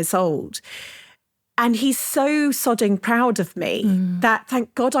 16 years old. And he's so sodding proud of me that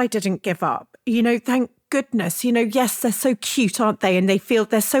thank God I didn't give up. Thank goodness. Yes, they're so cute, aren't they? And they feel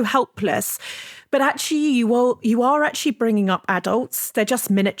they're so helpless. But actually, you are actually bringing up adults. They're just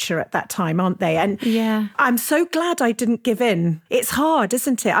miniature at that time, aren't they? And I'm so glad I didn't give in. It's hard,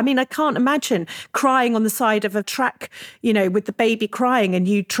 isn't it? I mean, I can't imagine crying on the side of a track, with the baby crying and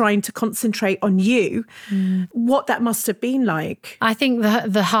you trying to concentrate on you. What that must have been like. I think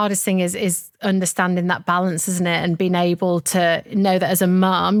the hardest thing is understanding that balance, isn't it? And being able to know that as a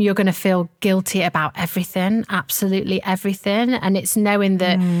mum, you're going to feel guilty about everything, absolutely everything. And it's knowing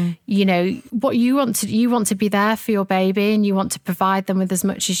that, what you want to be there for your baby and you want to provide them with as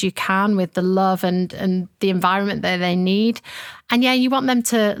much as you can with the love and the environment that they need. And you want them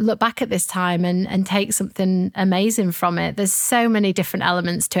to look back at this time and take something amazing from it. There's so many different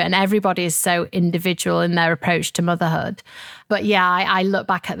elements to it and everybody is so individual in their approach to motherhood. But I look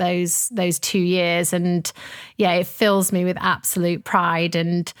back at those 2 years and it fills me with absolute pride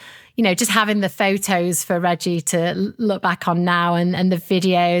and, just having the photos for Reggie to look back on now and the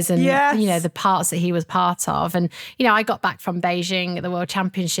videos and, the parts that he was part of. And, I got back from Beijing at the World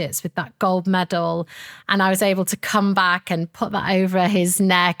Championships with that gold medal and I was able to come back and put that over his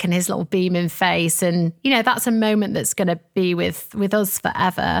neck and his little beaming face. And, that's a moment that's going to be with us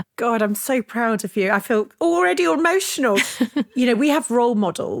forever. God, I'm so proud of you. I feel already emotional. We have role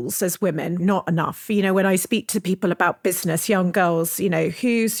models as women, not enough. When I speak to people about business, young girls,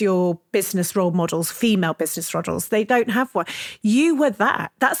 who's your business role models, female business models? They don't have one. You were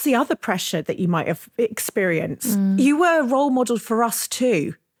that. That's the other pressure that you might have experienced. You were a role model for us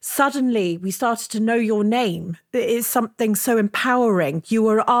too. Suddenly, we started to know your name. It is something so empowering. You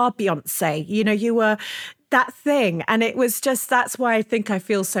were our Beyonce. You were that thing. And it was just, that's why I think I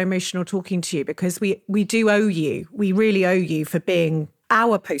feel so emotional talking to you, because we do owe you. We really owe you for being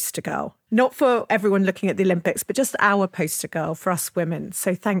our poster girl. Not for everyone looking at the Olympics, but just our poster girl for us women.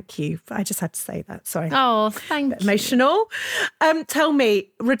 So thank you. I just had to say that. Sorry. Oh, thank you. Emotional. Tell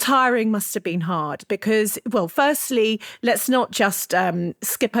me, retiring must have been hard because, well, firstly, let's not just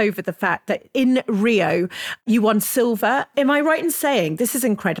skip over the fact that in Rio, you won silver. Am I right in saying, this is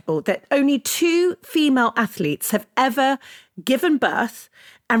incredible, that only 2 female athletes have ever given birth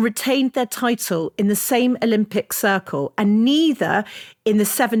and retained their title in the same Olympic circle, and neither in the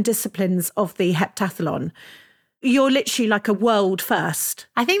 7 disciplines of the heptathlon. you're literally like a world first.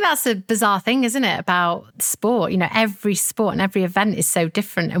 I think that's a bizarre thing, isn't it, about sport? Every sport and every event is so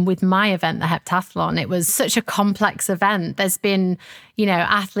different. And with my event, the heptathlon, it was such a complex event. There's been,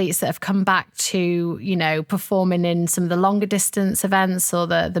 athletes that have come back to, performing in some of the longer distance events or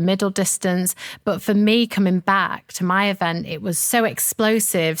the middle distance. But for me, coming back to my event, it was so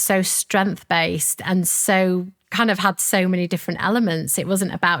explosive, so strength-based, and so kind of had so many different elements. It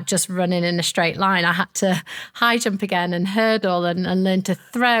wasn't about just running in a straight line. I had to high jump again and hurdle and learn to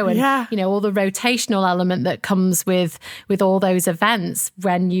throw and, all the rotational element that comes with all those events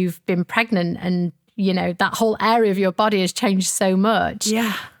when you've been pregnant and, that whole area of your body has changed so much.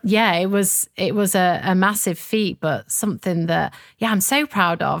 Yeah, it was a massive feat, but something that, I'm so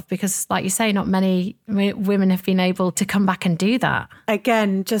proud of because, like you say, not many women have been able to come back and do that.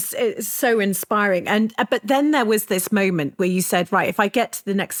 Again, just it's so inspiring. But then there was this moment where you said, right, if I get to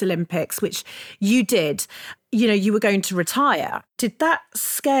the next Olympics, which you did, you were going to retire. Did that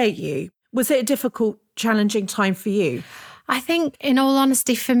scare you? Was it a difficult, challenging time for you? I think, in all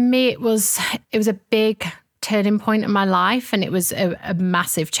honesty, for me, it was a big turning point in my life, and it was a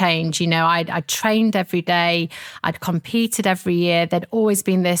massive change. I'd trained every day, I'd competed every year. There'd always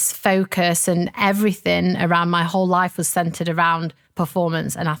been this focus, and everything around my whole life was centered around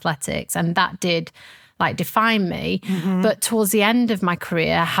performance and athletics, and that did define me. Mm-hmm. But towards the end of my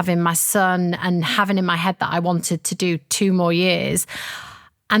career, having my son and having in my head that I wanted to do 2 more years,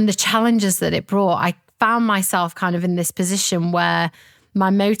 and the challenges that it brought, I found myself kind of in this position where my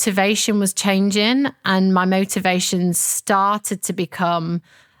motivation was changing, and my motivation started to become,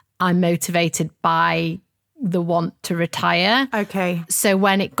 I'm motivated by the want to retire. Okay. So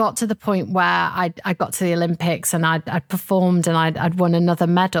when it got to the point where I got to the Olympics and I'd performed and I'd won another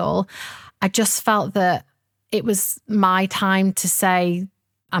medal, I just felt that it was my time to say,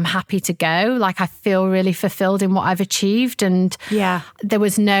 I'm happy to go. I feel really fulfilled in what I've achieved. And there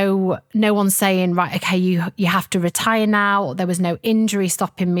was no one saying, right, okay, you have to retire now. There was no injury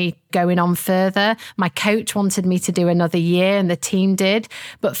stopping me going on further. My coach wanted me to do another year and the team did.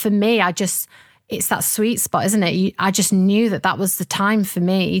 But for me, it's that sweet spot, isn't it? I just knew that was the time for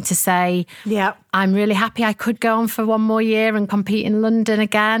me to say, I'm really happy I could go on for 1 more year and compete in London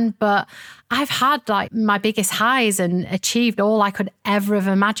again. But I've had my biggest highs and achieved all I could ever have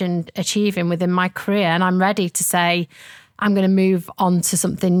imagined achieving within my career. And I'm ready to say, I'm going to move on to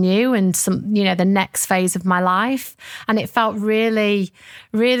something new and the next phase of my life. And it felt really,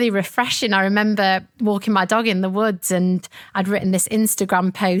 really refreshing. I remember walking my dog in the woods and I'd written this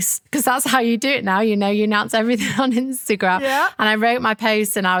Instagram post, because that's how you do it now. You announce everything on Instagram. Yeah. And I wrote my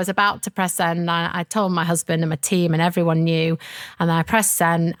post and I was about to press send. And I told my husband and my team and everyone knew. And then I pressed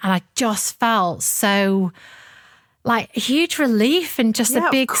send and I just felt so a huge relief and just a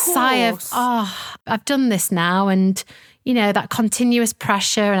big sigh of, I've done this now. And that continuous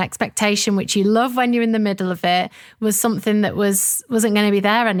pressure and expectation, which you love when you're in the middle of it, was something that wasn't going to be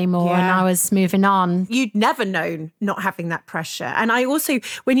there anymore. And I was moving on. You'd never known not having that pressure. And I also,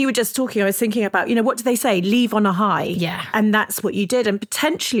 when you were just talking, I was thinking about, what do they say? Leave on a high. Yeah. And that's what you did. And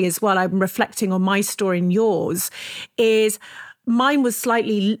potentially as well, I'm reflecting on my story and yours, is mine was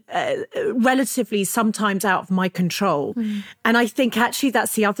slightly, relatively sometimes out of my control. Mm. And I think actually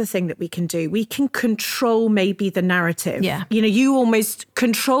that's the other thing that we can do. We can control maybe the narrative. Yeah. You almost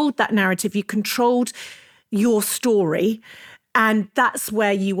controlled that narrative. You controlled your story. And that's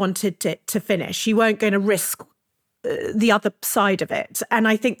where you wanted it to finish. You weren't going to risk the other side of it. And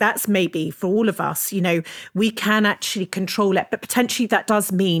I think that's maybe for all of us, we can actually control it. But potentially that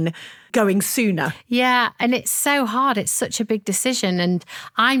does mean going sooner. Yeah. And it's so hard. It's such a big decision. And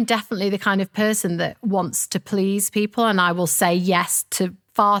I'm definitely the kind of person that wants to please people. And I will say yes to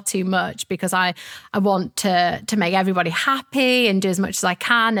far too much because I want to make everybody happy and do as much as I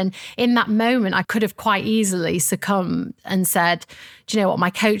can. And in that moment, I could have quite easily succumbed and said, do you know what? My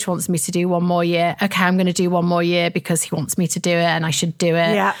coach wants me to do 1 more year. Okay, I'm going to do 1 more year because he wants me to do it and I should do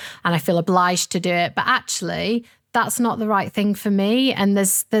it. Yeah. And I feel obliged to do it. But actually, that's not the right thing for me. And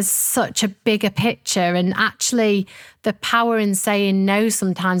there's such a bigger picture. And actually, the power in saying no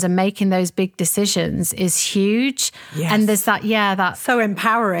sometimes and making those big decisions is huge. Yes. And there's that's so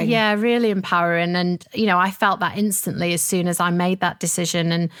empowering. Yeah, really empowering. And, I felt that instantly as soon as I made that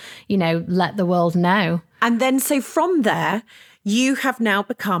decision and, let the world know. And then so from there, you have now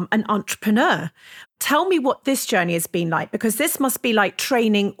become an entrepreneur. Tell me what this journey has been like, because this must be like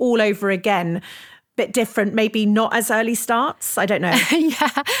training all over again bit different, maybe not as early starts? I don't know.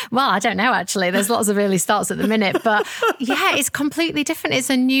 Yeah. Well, I don't know, actually. There's lots of early starts at the minute, but yeah, it's completely different. It's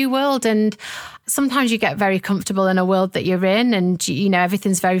a new world. And sometimes you get very comfortable in a world that you're in and,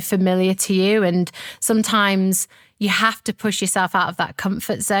 everything's very familiar to you. And sometimes you have to push yourself out of that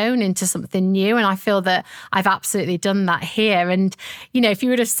comfort zone into something new. And I feel that I've absolutely done that here. And, if you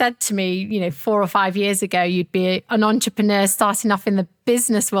would have said to me, 4 or 5 years ago, you'd be an entrepreneur starting off in the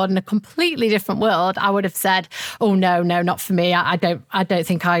business world in a completely different world, I would have said, oh, no, not for me. I don't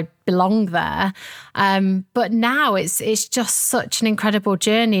think I belong there. But now it's just such an incredible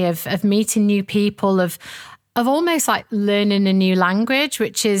journey of meeting new people, of almost like learning a new language,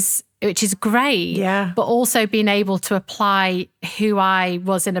 which is great, but also being able to apply who I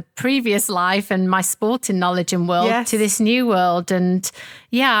was in a previous life and my sporting knowledge and world to this new world. And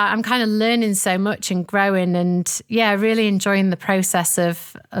I'm kind of learning so much and growing and really enjoying the process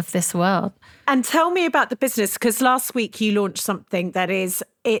of this world. And tell me about the business, because last week you launched something that is,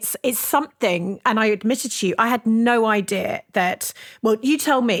 it's something, and I admitted to you, I had no idea that, well, you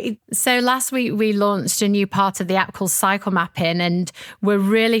tell me. So last week we launched a new part of the app called Cycle Mapping, and we're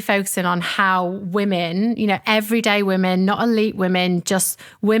really focusing on how women, everyday women, not elite women, just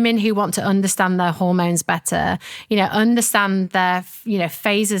women who want to understand their hormones better, understand their,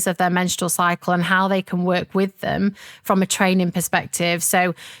 phases of their menstrual cycle and how they can work with them from a training perspective.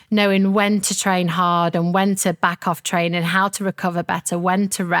 So knowing when to train hard and when to back off training, how to recover better, when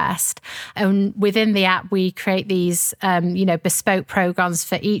to rest. And within the app, we create these, bespoke programs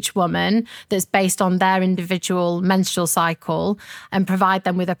for each woman that's based on their individual menstrual cycle and provide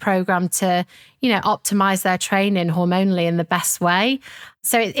them with a program to, optimize their training hormonally in the best way.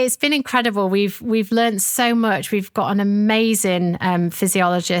 So it's been incredible. We've learned so much. We've got an amazing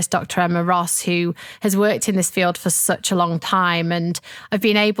physiologist, Dr. Emma Ross, who has worked in this field for such a long time. And I've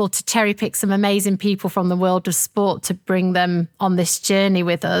been able to cherry pick some amazing people from the world of sport to bring them on this journey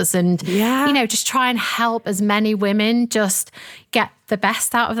with us. And, just try and help as many women just get the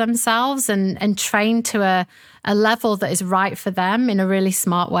best out of themselves and train to a level that is right for them in a really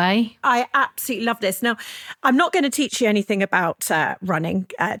smart way. I absolutely love this. Now, I'm not going to teach you anything about running,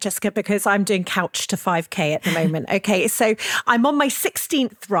 Jessica, because I'm doing couch to 5K at the moment. Okay, so I'm on my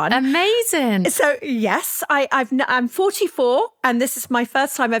 16th run. Amazing. So yes, I'm 44 and this is my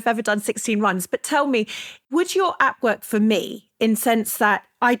first time I've ever done 16 runs. But tell me, would your app work for me in sense that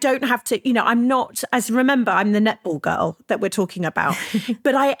I don't have to, I'm not, remember, I'm the netball girl that we're talking about,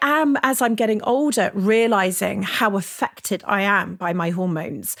 but I am, as I'm getting older, realizing how affected I am by my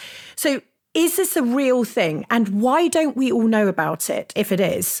hormones. So is this a real thing? And why don't we all know about it if it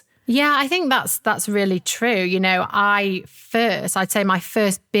is? Yeah, I think that's really true. I'd say my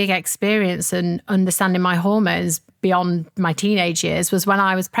first big experience in understanding my hormones beyond my teenage years was when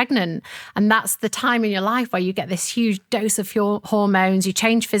I was pregnant. And that's the time in your life where you get this huge dose of your hormones, you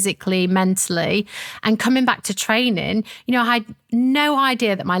change physically, mentally, and coming back to training, I had no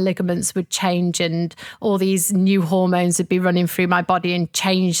idea that my ligaments would change and all these new hormones would be running through my body and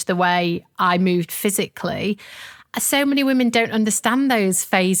change the way I moved physically. So many women don't understand those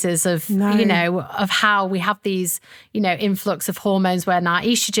phases of, of how we have these, influx of hormones when our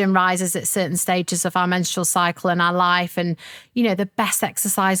estrogen rises at certain stages of our menstrual cycle in our life and, the best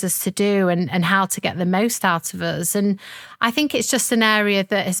exercises to do and how to get the most out of us. And I think it's just an area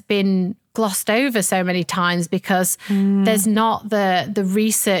that has been glossed over so many times because there's not the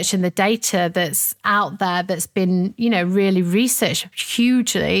research and the data that's out there that's been, really researched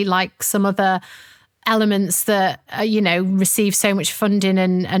hugely, like some of the elements that, receive so much funding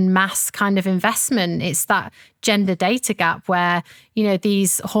and mass kind of investment. It's that gender data gap where,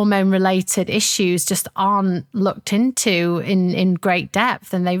 these hormone related issues just aren't looked into in great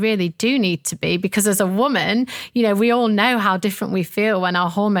depth. And they really do need to be, because as a woman, we all know how different we feel when our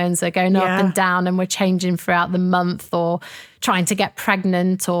hormones are going up and down and we're changing throughout the month or trying to get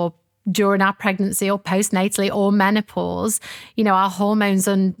pregnant or during our pregnancy or postnatally or menopause. Our hormones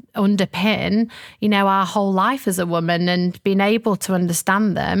underpin, our whole life as a woman, and being able to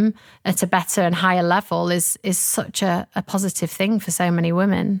understand them at a better and higher level is such a positive thing for so many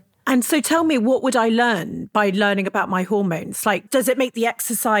women. And so tell me, what would I learn by learning about my hormones? Like, does it make the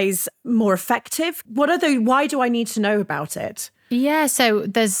exercise more effective? Why do I need to know about it? Yeah, so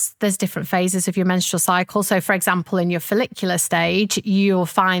there's different phases of your menstrual cycle. So for example, in your follicular stage, you'll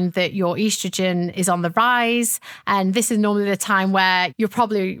find that your estrogen is on the rise. And this is normally the time where you'll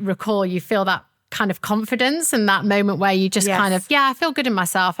probably recall you feel that kind of confidence and that moment where you just kind of, I feel good in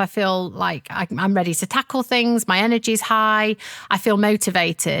myself. I feel like I'm ready to tackle things. My energy's high. I feel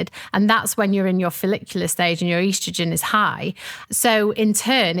motivated. And that's when you're in your follicular stage and your estrogen is high. So in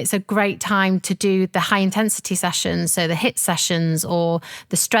turn, it's a great time to do the high intensity sessions. So the HIIT sessions or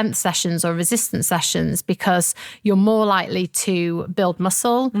the strength sessions or resistance sessions, because you're more likely to build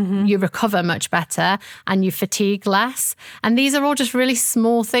muscle, you recover much better, and you fatigue less. And these are all just really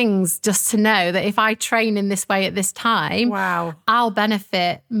small things just to know that if I train in this way at this time, I'll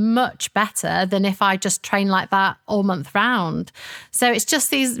benefit much better than if I just train like that all month round. So it's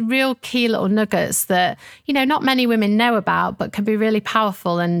just these real key little nuggets that, you know, not many women know about, but can be really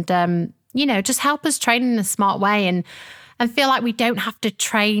powerful and, you know, just help us train in a smart way and feel like we don't have to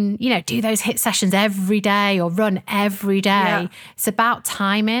train, you know, do those HIIT sessions every day or run every day. Yeah. It's about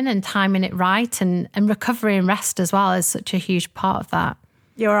timing and timing it right, and recovery and rest as well is such a huge part of that.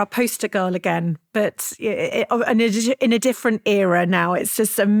 You're our poster girl again, but in a different era now. It's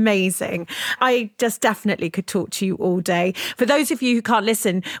just amazing. I just definitely could talk to you all day. For those of you who can't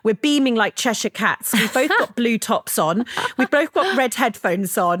listen, we're beaming like Cheshire cats. We've both got blue tops on. We've both got red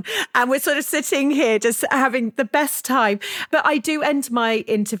headphones on. And we're sort of sitting here just having the best time. But I do end my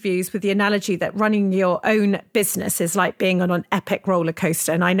interviews with the analogy that running your own business is like being on an epic roller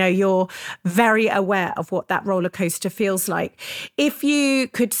coaster. And I know you're very aware of what that roller coaster feels like. If you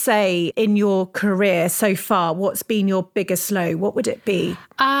could say in your career so far, what's been your biggest low? What would it be?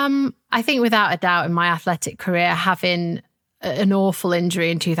 I think without a doubt in my athletic career, having an awful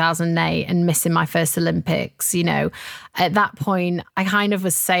injury in 2008 and missing my first Olympics, you know, at that point, I kind of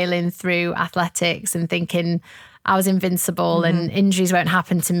was sailing through athletics and thinking I was invincible and injuries won't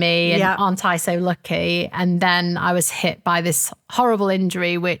happen to me. And aren't I so lucky? And then I was hit by this horrible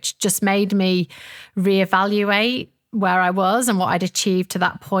injury, which just made me reevaluate where I was and what I'd achieved to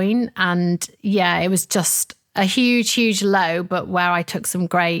that point. And yeah, it was just a huge, huge low, but where I took some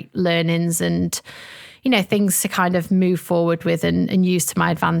great learnings and, you know, things to kind of move forward with and use to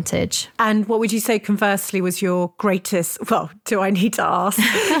my advantage. And what would you say conversely was your greatest, well, do I need to ask,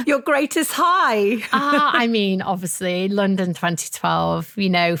 your greatest high? I mean, obviously London 2012, you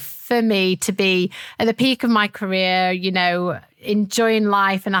know, for me to be at the peak of my career, you know, enjoying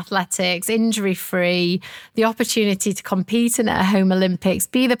life and athletics, injury-free, the opportunity to compete in at home Olympics,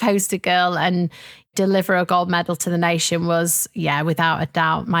 be the poster girl and deliver a gold medal to the nation was, without a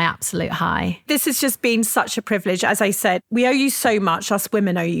doubt, my absolute high. This has just been such a privilege. As I said, we owe you so much. Us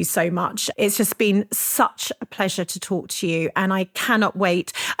women owe you so much. It's just been such a pleasure to talk to you. And I cannot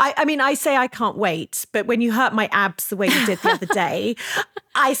wait. I mean, I say I can't wait, but when you hurt my abs the way you did the other day,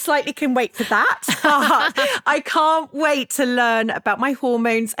 I slightly can wait for that. I can't wait to learn about my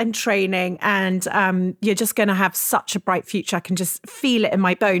hormones and training. And you're just going to have such a bright future. I can just feel it in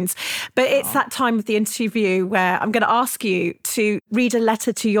my bones. But it's that time of the interview where I'm going to ask you to read a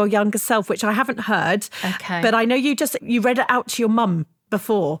letter to your younger self, which I haven't heard. Okay. But I know you read it out to your mum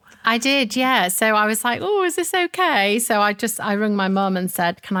before. I did, yeah. So I was like, oh, is this okay? So I rung my mum and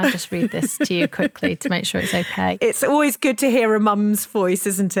said, can I just read this to you quickly to make sure it's okay? It's always good to hear a mum's voice,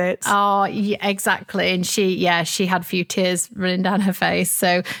 isn't it? Oh, yeah, exactly. And she had a few tears running down her face.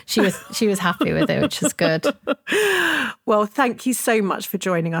 So she was happy with it, which was good. Well, thank you so much for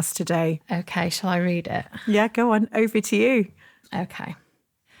joining us today. Okay, shall I read it? Yeah, go on. Over to you. Okay.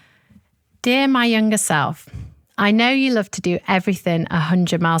 Dear my younger self, I know you love to do everything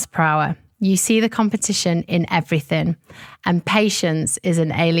 100 miles per hour. You see the competition in everything, and patience is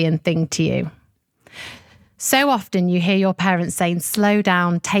an alien thing to you. So often you hear your parents saying, slow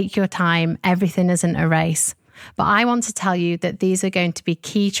down, take your time, everything isn't a race. But I want to tell you that these are going to be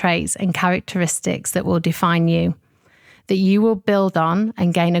key traits and characteristics that will define you, that you will build on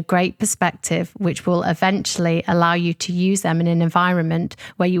and gain a great perspective, which will eventually allow you to use them in an environment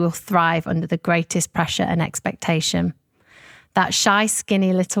where you will thrive under the greatest pressure and expectation. That shy,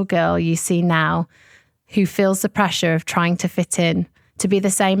 skinny little girl you see now, who feels the pressure of trying to fit in, to be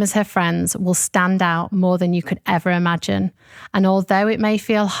the same as her friends, will stand out more than you could ever imagine. And although it may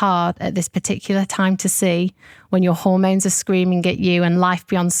feel hard at this particular time to see, when your hormones are screaming at you and life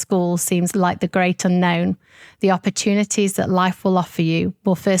beyond school seems like the great unknown, the opportunities that life will offer you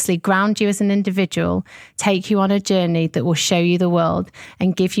will firstly ground you as an individual, take you on a journey that will show you the world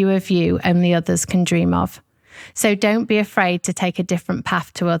and give you a view only others can dream of. So don't be afraid to take a different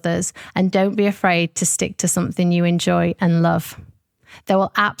path to others, and don't be afraid to stick to something you enjoy and love. There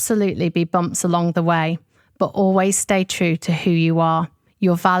will absolutely be bumps along the way, but always stay true to who you are,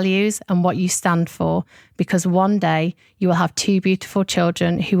 your values and what you stand for, because one day you will have two beautiful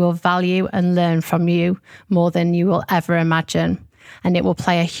children who will value and learn from you more than you will ever imagine. and it will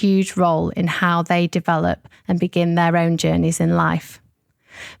play a huge role in how they develop and begin their own journeys in life.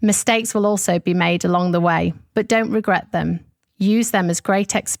 Mistakes will also be made along the way, but don't regret them. Use them as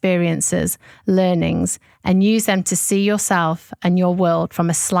great experiences, learnings, and use them to see yourself and your world from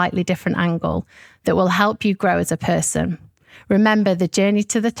a slightly different angle that will help you grow as a person. Remember, the journey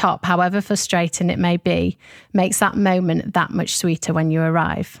to the top, however frustrating it may be, makes that moment that much sweeter when you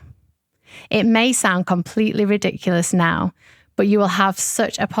arrive. It may sound completely ridiculous now, but you will have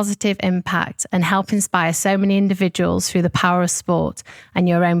such a positive impact and help inspire so many individuals through the power of sport and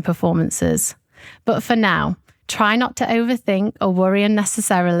your own performances. But for now, try not to overthink or worry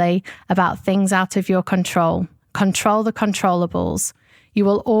unnecessarily about things out of your control. Control the controllables. You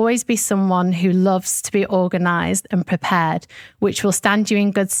will always be someone who loves to be organised and prepared, which will stand you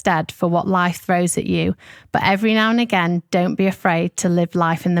in good stead for what life throws at you. But every now and again, don't be afraid to live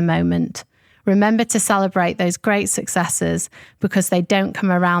life in the moment. Remember to celebrate those great successes because they don't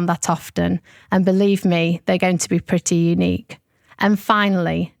come around that often. And believe me, they're going to be pretty unique. And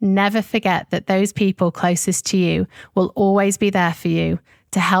finally, never forget that those people closest to you will always be there for you,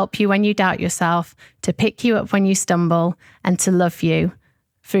 to help you when you doubt yourself, to pick you up when you stumble, and to love you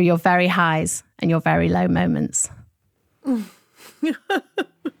through your very highs and your very low moments.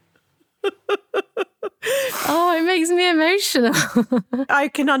 Oh, it makes me emotional. I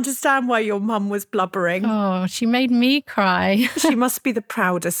can understand why your mum was blubbering. Oh, she made me cry. She must be the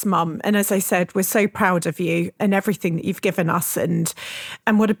proudest mum. And as I said, we're so proud of you and everything that you've given us and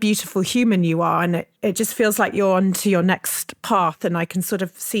what a beautiful human you are. And it just feels like you're on to your next path. And I can sort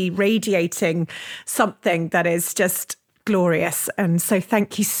of see radiating something that is just glorious. And so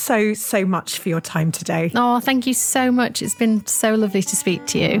thank you so, so much for your time today. Oh, thank you so much. It's been so lovely to speak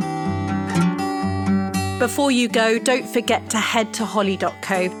to you. Before you go, don't forget to head to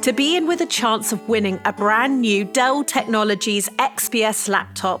holly.co to be in with a chance of winning a brand new Dell Technologies XPS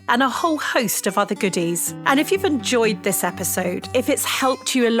laptop and a whole host of other goodies. And if you've enjoyed this episode, if it's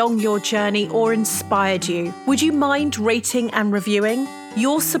helped you along your journey or inspired you, would you mind rating and reviewing?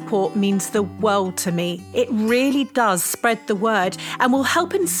 Your support means the world to me. It really does spread the word and will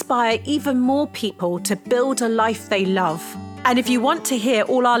help inspire even more people to build a life they love. And if you want to hear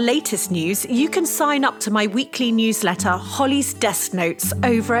all our latest news, you can sign up to my weekly newsletter, Holly's Desk Notes,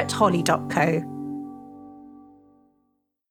 over at holly.co.